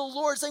here is the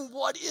Lord saying,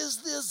 what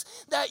is this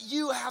that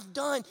you have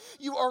done?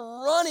 You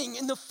are running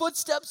in the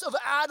footsteps of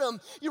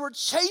Adam. You are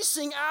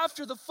chasing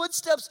after the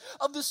footsteps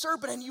of the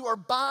serpent, and you are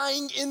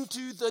buying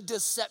into the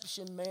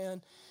deception,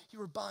 man.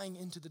 You are buying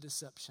into the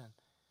deception.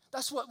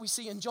 That's what we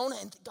see in Jonah,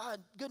 and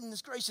God,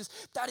 goodness gracious,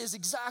 that is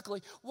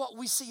exactly what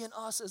we see in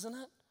us, isn't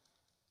it?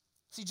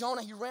 See,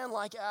 Jonah, he ran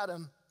like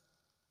Adam,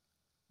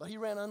 but he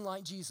ran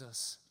unlike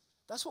Jesus.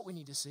 That's what we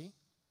need to see.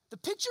 The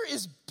picture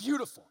is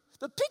beautiful.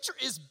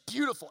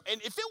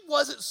 And if it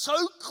wasn't so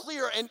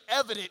clear and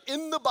evident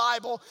in the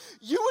Bible,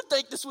 you would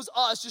think this was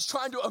us just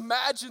trying to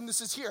imagine this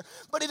is here.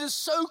 But it is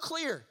so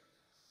clear.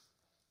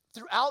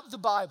 Throughout the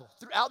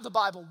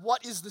Bible,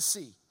 what is the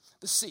sea?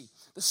 The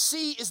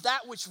sea is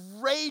that which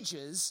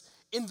rages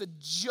in the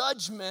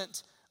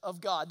judgment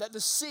of God. That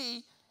the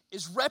sea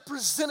is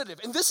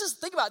representative. And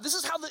think about it, this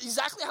is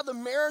exactly how the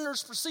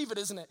mariners perceive it,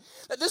 isn't it?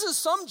 That this is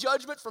some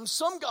judgment from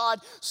some God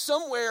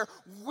somewhere.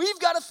 We've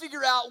got to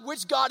figure out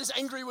which God is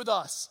angry with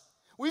us.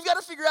 We've got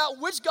to figure out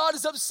which God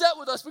is upset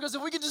with us, because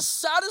if we can just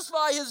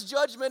satisfy his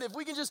judgment, if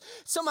we can just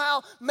somehow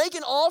make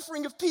an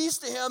offering of peace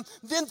to him,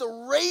 then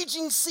the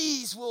raging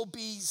seas will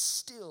be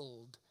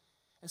stilled.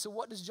 And so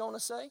what does Jonah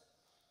say?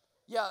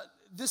 Yeah,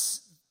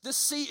 this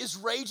sea is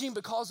raging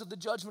because of the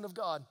judgment of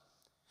God.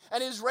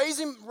 And it is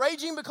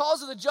raging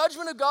because of the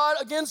judgment of God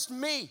against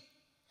me.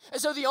 And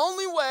so the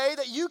only way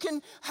that you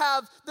can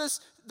have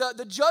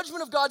the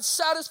judgment of God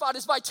satisfied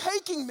is by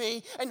taking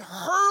me and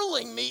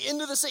hurling me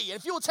into the sea. And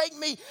if you will take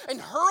me and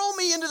hurl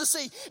me into the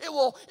sea, it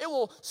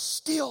will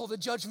still the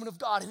judgment of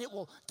God, and it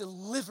will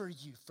deliver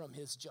you from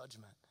his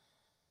judgment.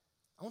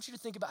 I want you to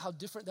think about how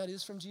different that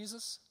is from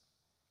Jesus.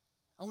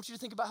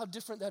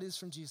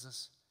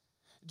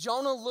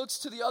 Jonah looks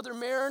to the other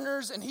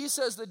mariners, and he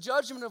says, the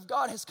judgment of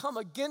God has come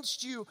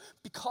against you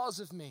because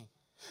of me.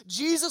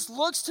 Jesus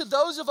looks to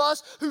those of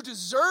us who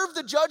deserve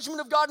the judgment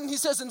of God, and he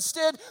says,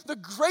 instead, the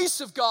grace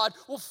of God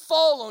will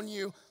fall on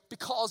you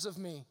because of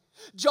me.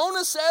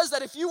 Jonah says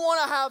that if you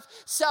want to have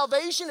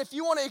salvation, if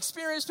you want to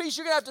experience peace,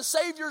 you're going to have to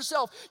save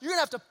yourself. You're going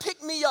to have to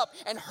pick me up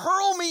and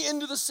hurl me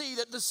into the sea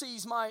that the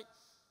seas might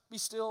be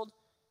stilled.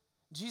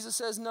 Jesus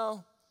says,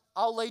 no,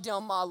 I'll lay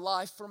down my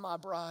life for my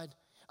bride.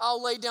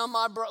 I'll lay down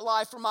my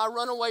life for my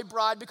runaway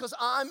bride because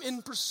I'm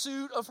in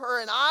pursuit of her,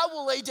 and I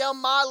will lay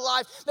down my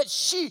life that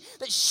she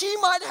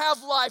might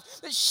have life,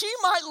 that she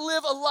might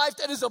live a life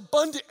that is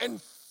abundant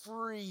and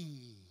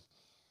free.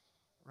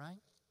 Right?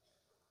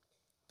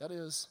 That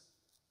is,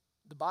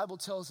 the Bible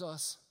tells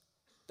us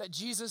that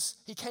Jesus,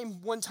 he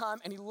came one time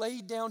and he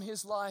laid down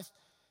his life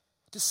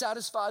to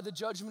satisfy the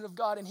judgment of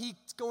God, and he's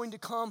going to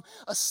come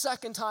a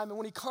second time, and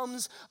when he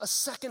comes a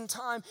second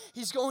time,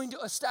 he's going to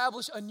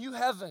establish a new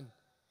heaven.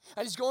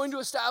 And he's going to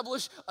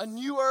establish a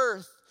new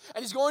earth.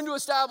 And he's going to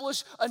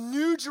establish a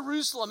new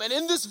Jerusalem. And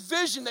in this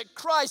vision that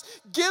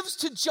Christ gives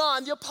to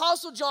John, the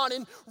Apostle John,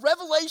 in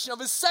Revelation of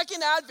his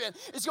second advent,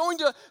 is going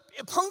to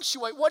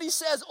punctuate what he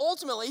says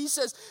ultimately. He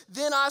says,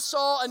 then I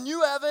saw a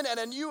new heaven and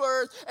a new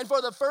earth, and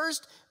for the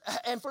first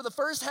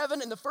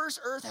heaven and the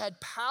first earth had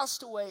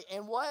passed away.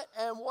 And what?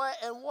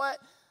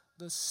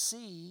 The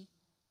sea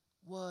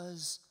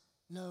was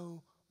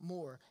no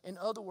more. In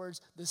other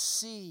words, the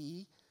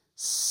sea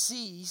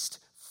ceased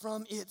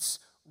from its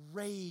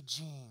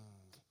raging.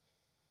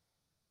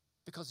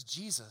 Because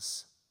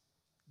Jesus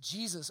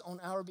on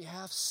our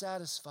behalf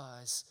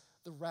satisfies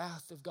the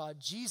wrath of God.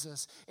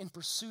 Jesus, in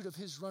pursuit of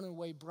his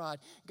runaway bride,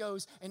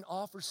 goes and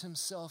offers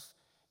himself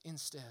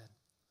instead.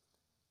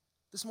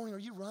 This morning, are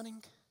you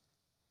running?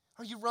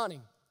 Are you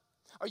running?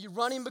 Are you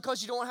running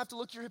because you don't have to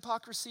look your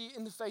hypocrisy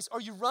in the face? Are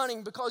you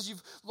running because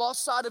you've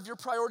lost sight of your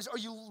priorities? Are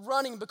you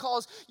running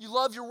because you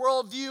love your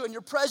worldview and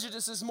your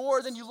prejudices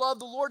more than you love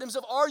the Lord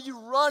himself? Are you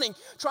running,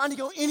 trying to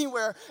go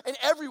anywhere and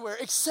everywhere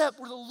except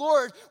where the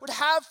Lord would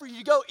have for you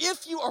to go?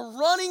 If you are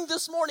running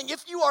this morning,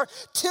 if you are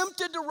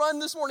tempted to run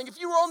this morning, if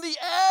you are on the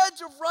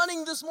edge of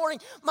running this morning,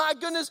 my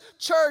goodness,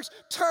 church,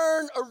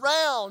 turn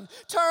around.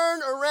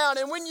 Turn around.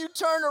 And when you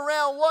turn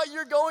around, what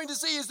you're going to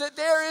see is that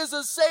there is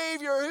a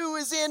Savior who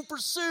is in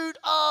pursuit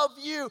of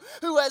you,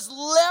 who has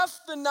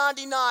left the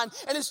 99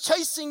 and is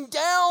chasing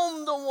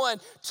down the one.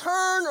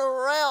 Turn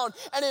around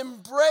and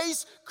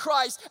embrace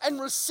Christ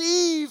and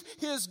receive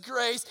his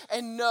grace,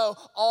 and know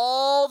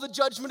all the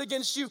judgment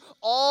against you,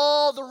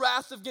 all the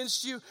wrath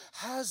against you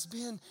has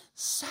been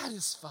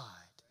satisfied.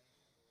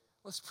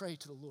 Let's pray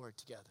to the Lord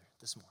together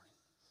this morning.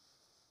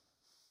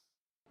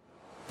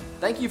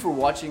 Thank you for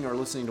watching or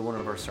listening to one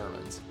of our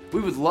sermons. We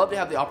would love to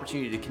have the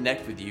opportunity to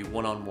connect with you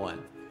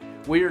one-on-one.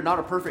 We are not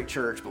a perfect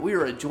church, but we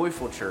are a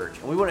joyful church,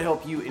 and we want to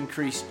help you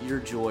increase your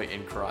joy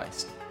in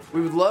Christ.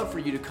 We would love for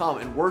you to come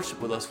and worship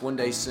with us one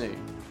day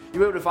soon. You'll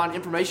be able to find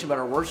information about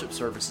our worship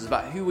services,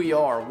 about who we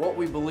are, what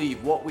we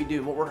believe, what we do,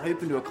 and what we're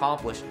hoping to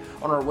accomplish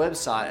on our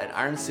website at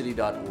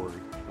ironcity.org.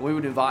 And we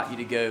would invite you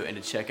to go and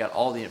to check out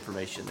all the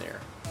information there.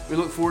 We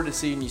look forward to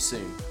seeing you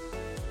soon.